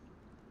menu.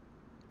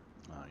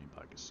 You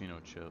buy casino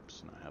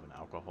chips, and I have an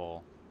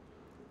alcohol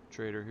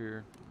trader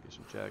here. Get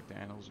some Jack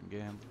Daniels and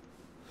gamble.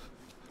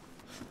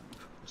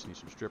 Just need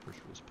some strippers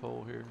for this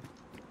pole here.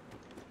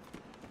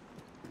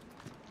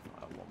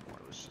 I'll have one more.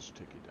 Let's just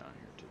take you down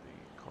here to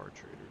the car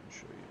trader and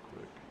show you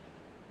quick.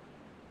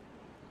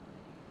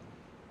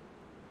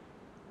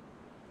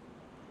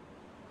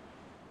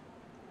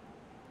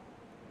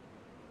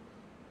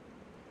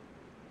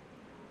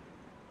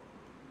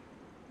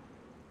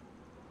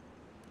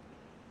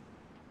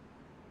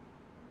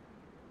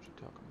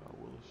 Talking about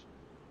Willis.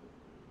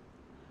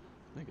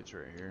 I think it's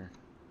right here.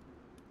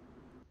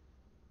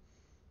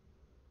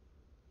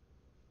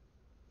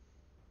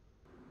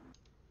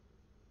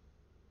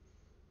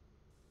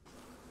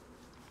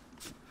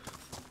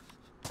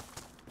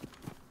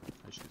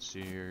 As you can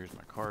see, here's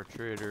my car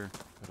trader.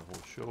 Got a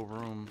whole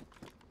showroom.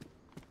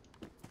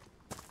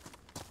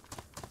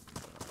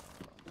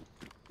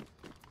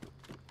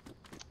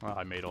 Well,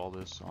 I made all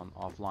this on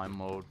offline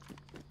mode.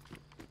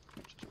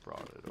 Just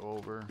brought it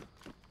over.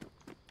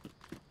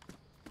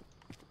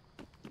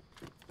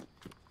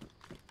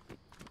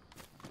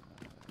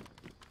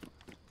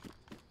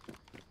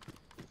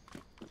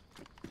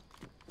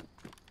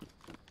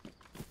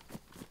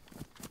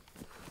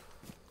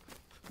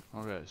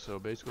 Okay, so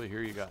basically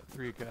here you got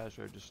 3 cash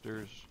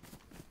registers.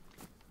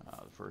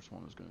 The first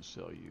one is going to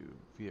sell you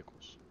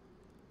vehicles.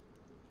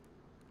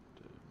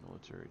 The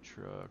military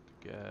truck,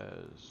 the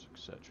gas,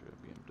 etc.,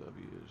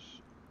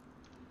 BMWs,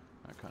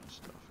 that kind of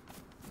stuff.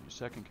 And your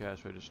second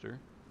cash register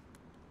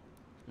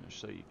is going to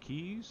sell you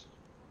keys,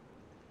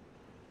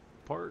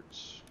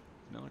 parts,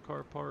 vanilla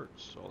car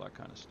parts, all that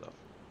kind of stuff.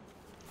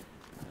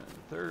 And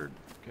the third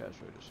cash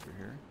register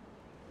here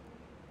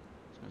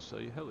is going to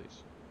sell you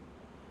helis.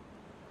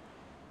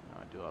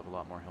 I do have a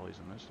lot more helis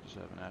than this, I just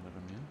haven't added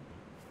them in.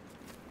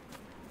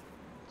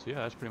 So yeah,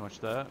 that's pretty much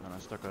that, and I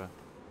stuck a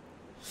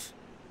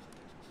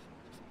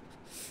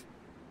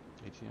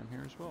ATM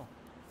here as well.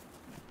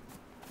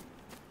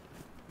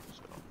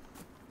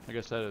 like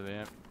I said,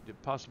 the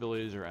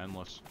possibilities are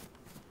endless.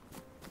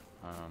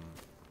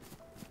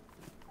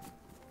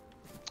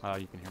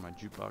 You can hear my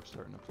jukebox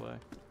starting to play.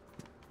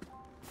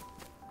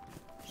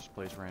 Just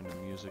plays random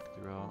music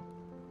throughout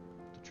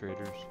the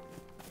traders.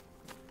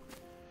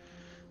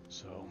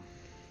 So,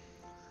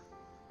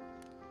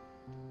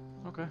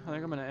 okay, I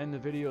think I'm gonna end the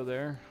video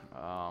there.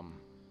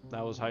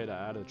 That was how to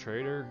add a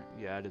trader.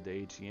 You added the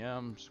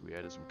ATMs, we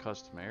added some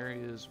custom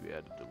areas, we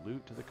added the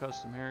loot to the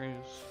custom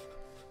areas.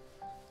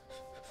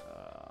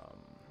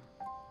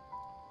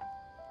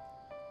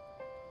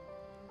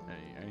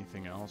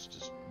 Anything else,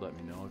 just let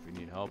me know if you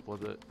need help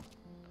with it.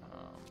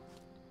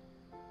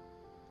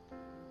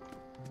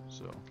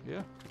 So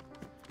yeah,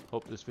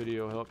 hope this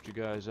video helped you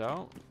guys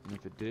out, and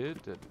if it did,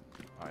 that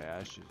I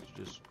ask you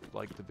to just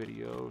like the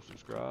video,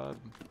 subscribe.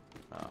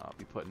 I'll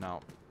be putting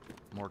out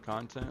more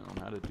content on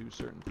how to do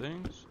certain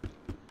things.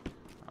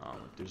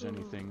 If there's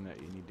anything that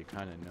you need to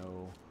kind of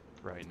know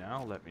right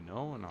now, let me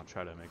know, and I'll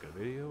try to make a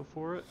video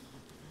for it.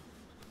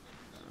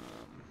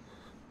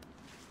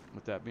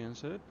 With that being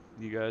said,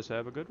 you guys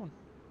have a good one.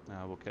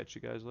 We'll catch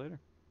you guys later.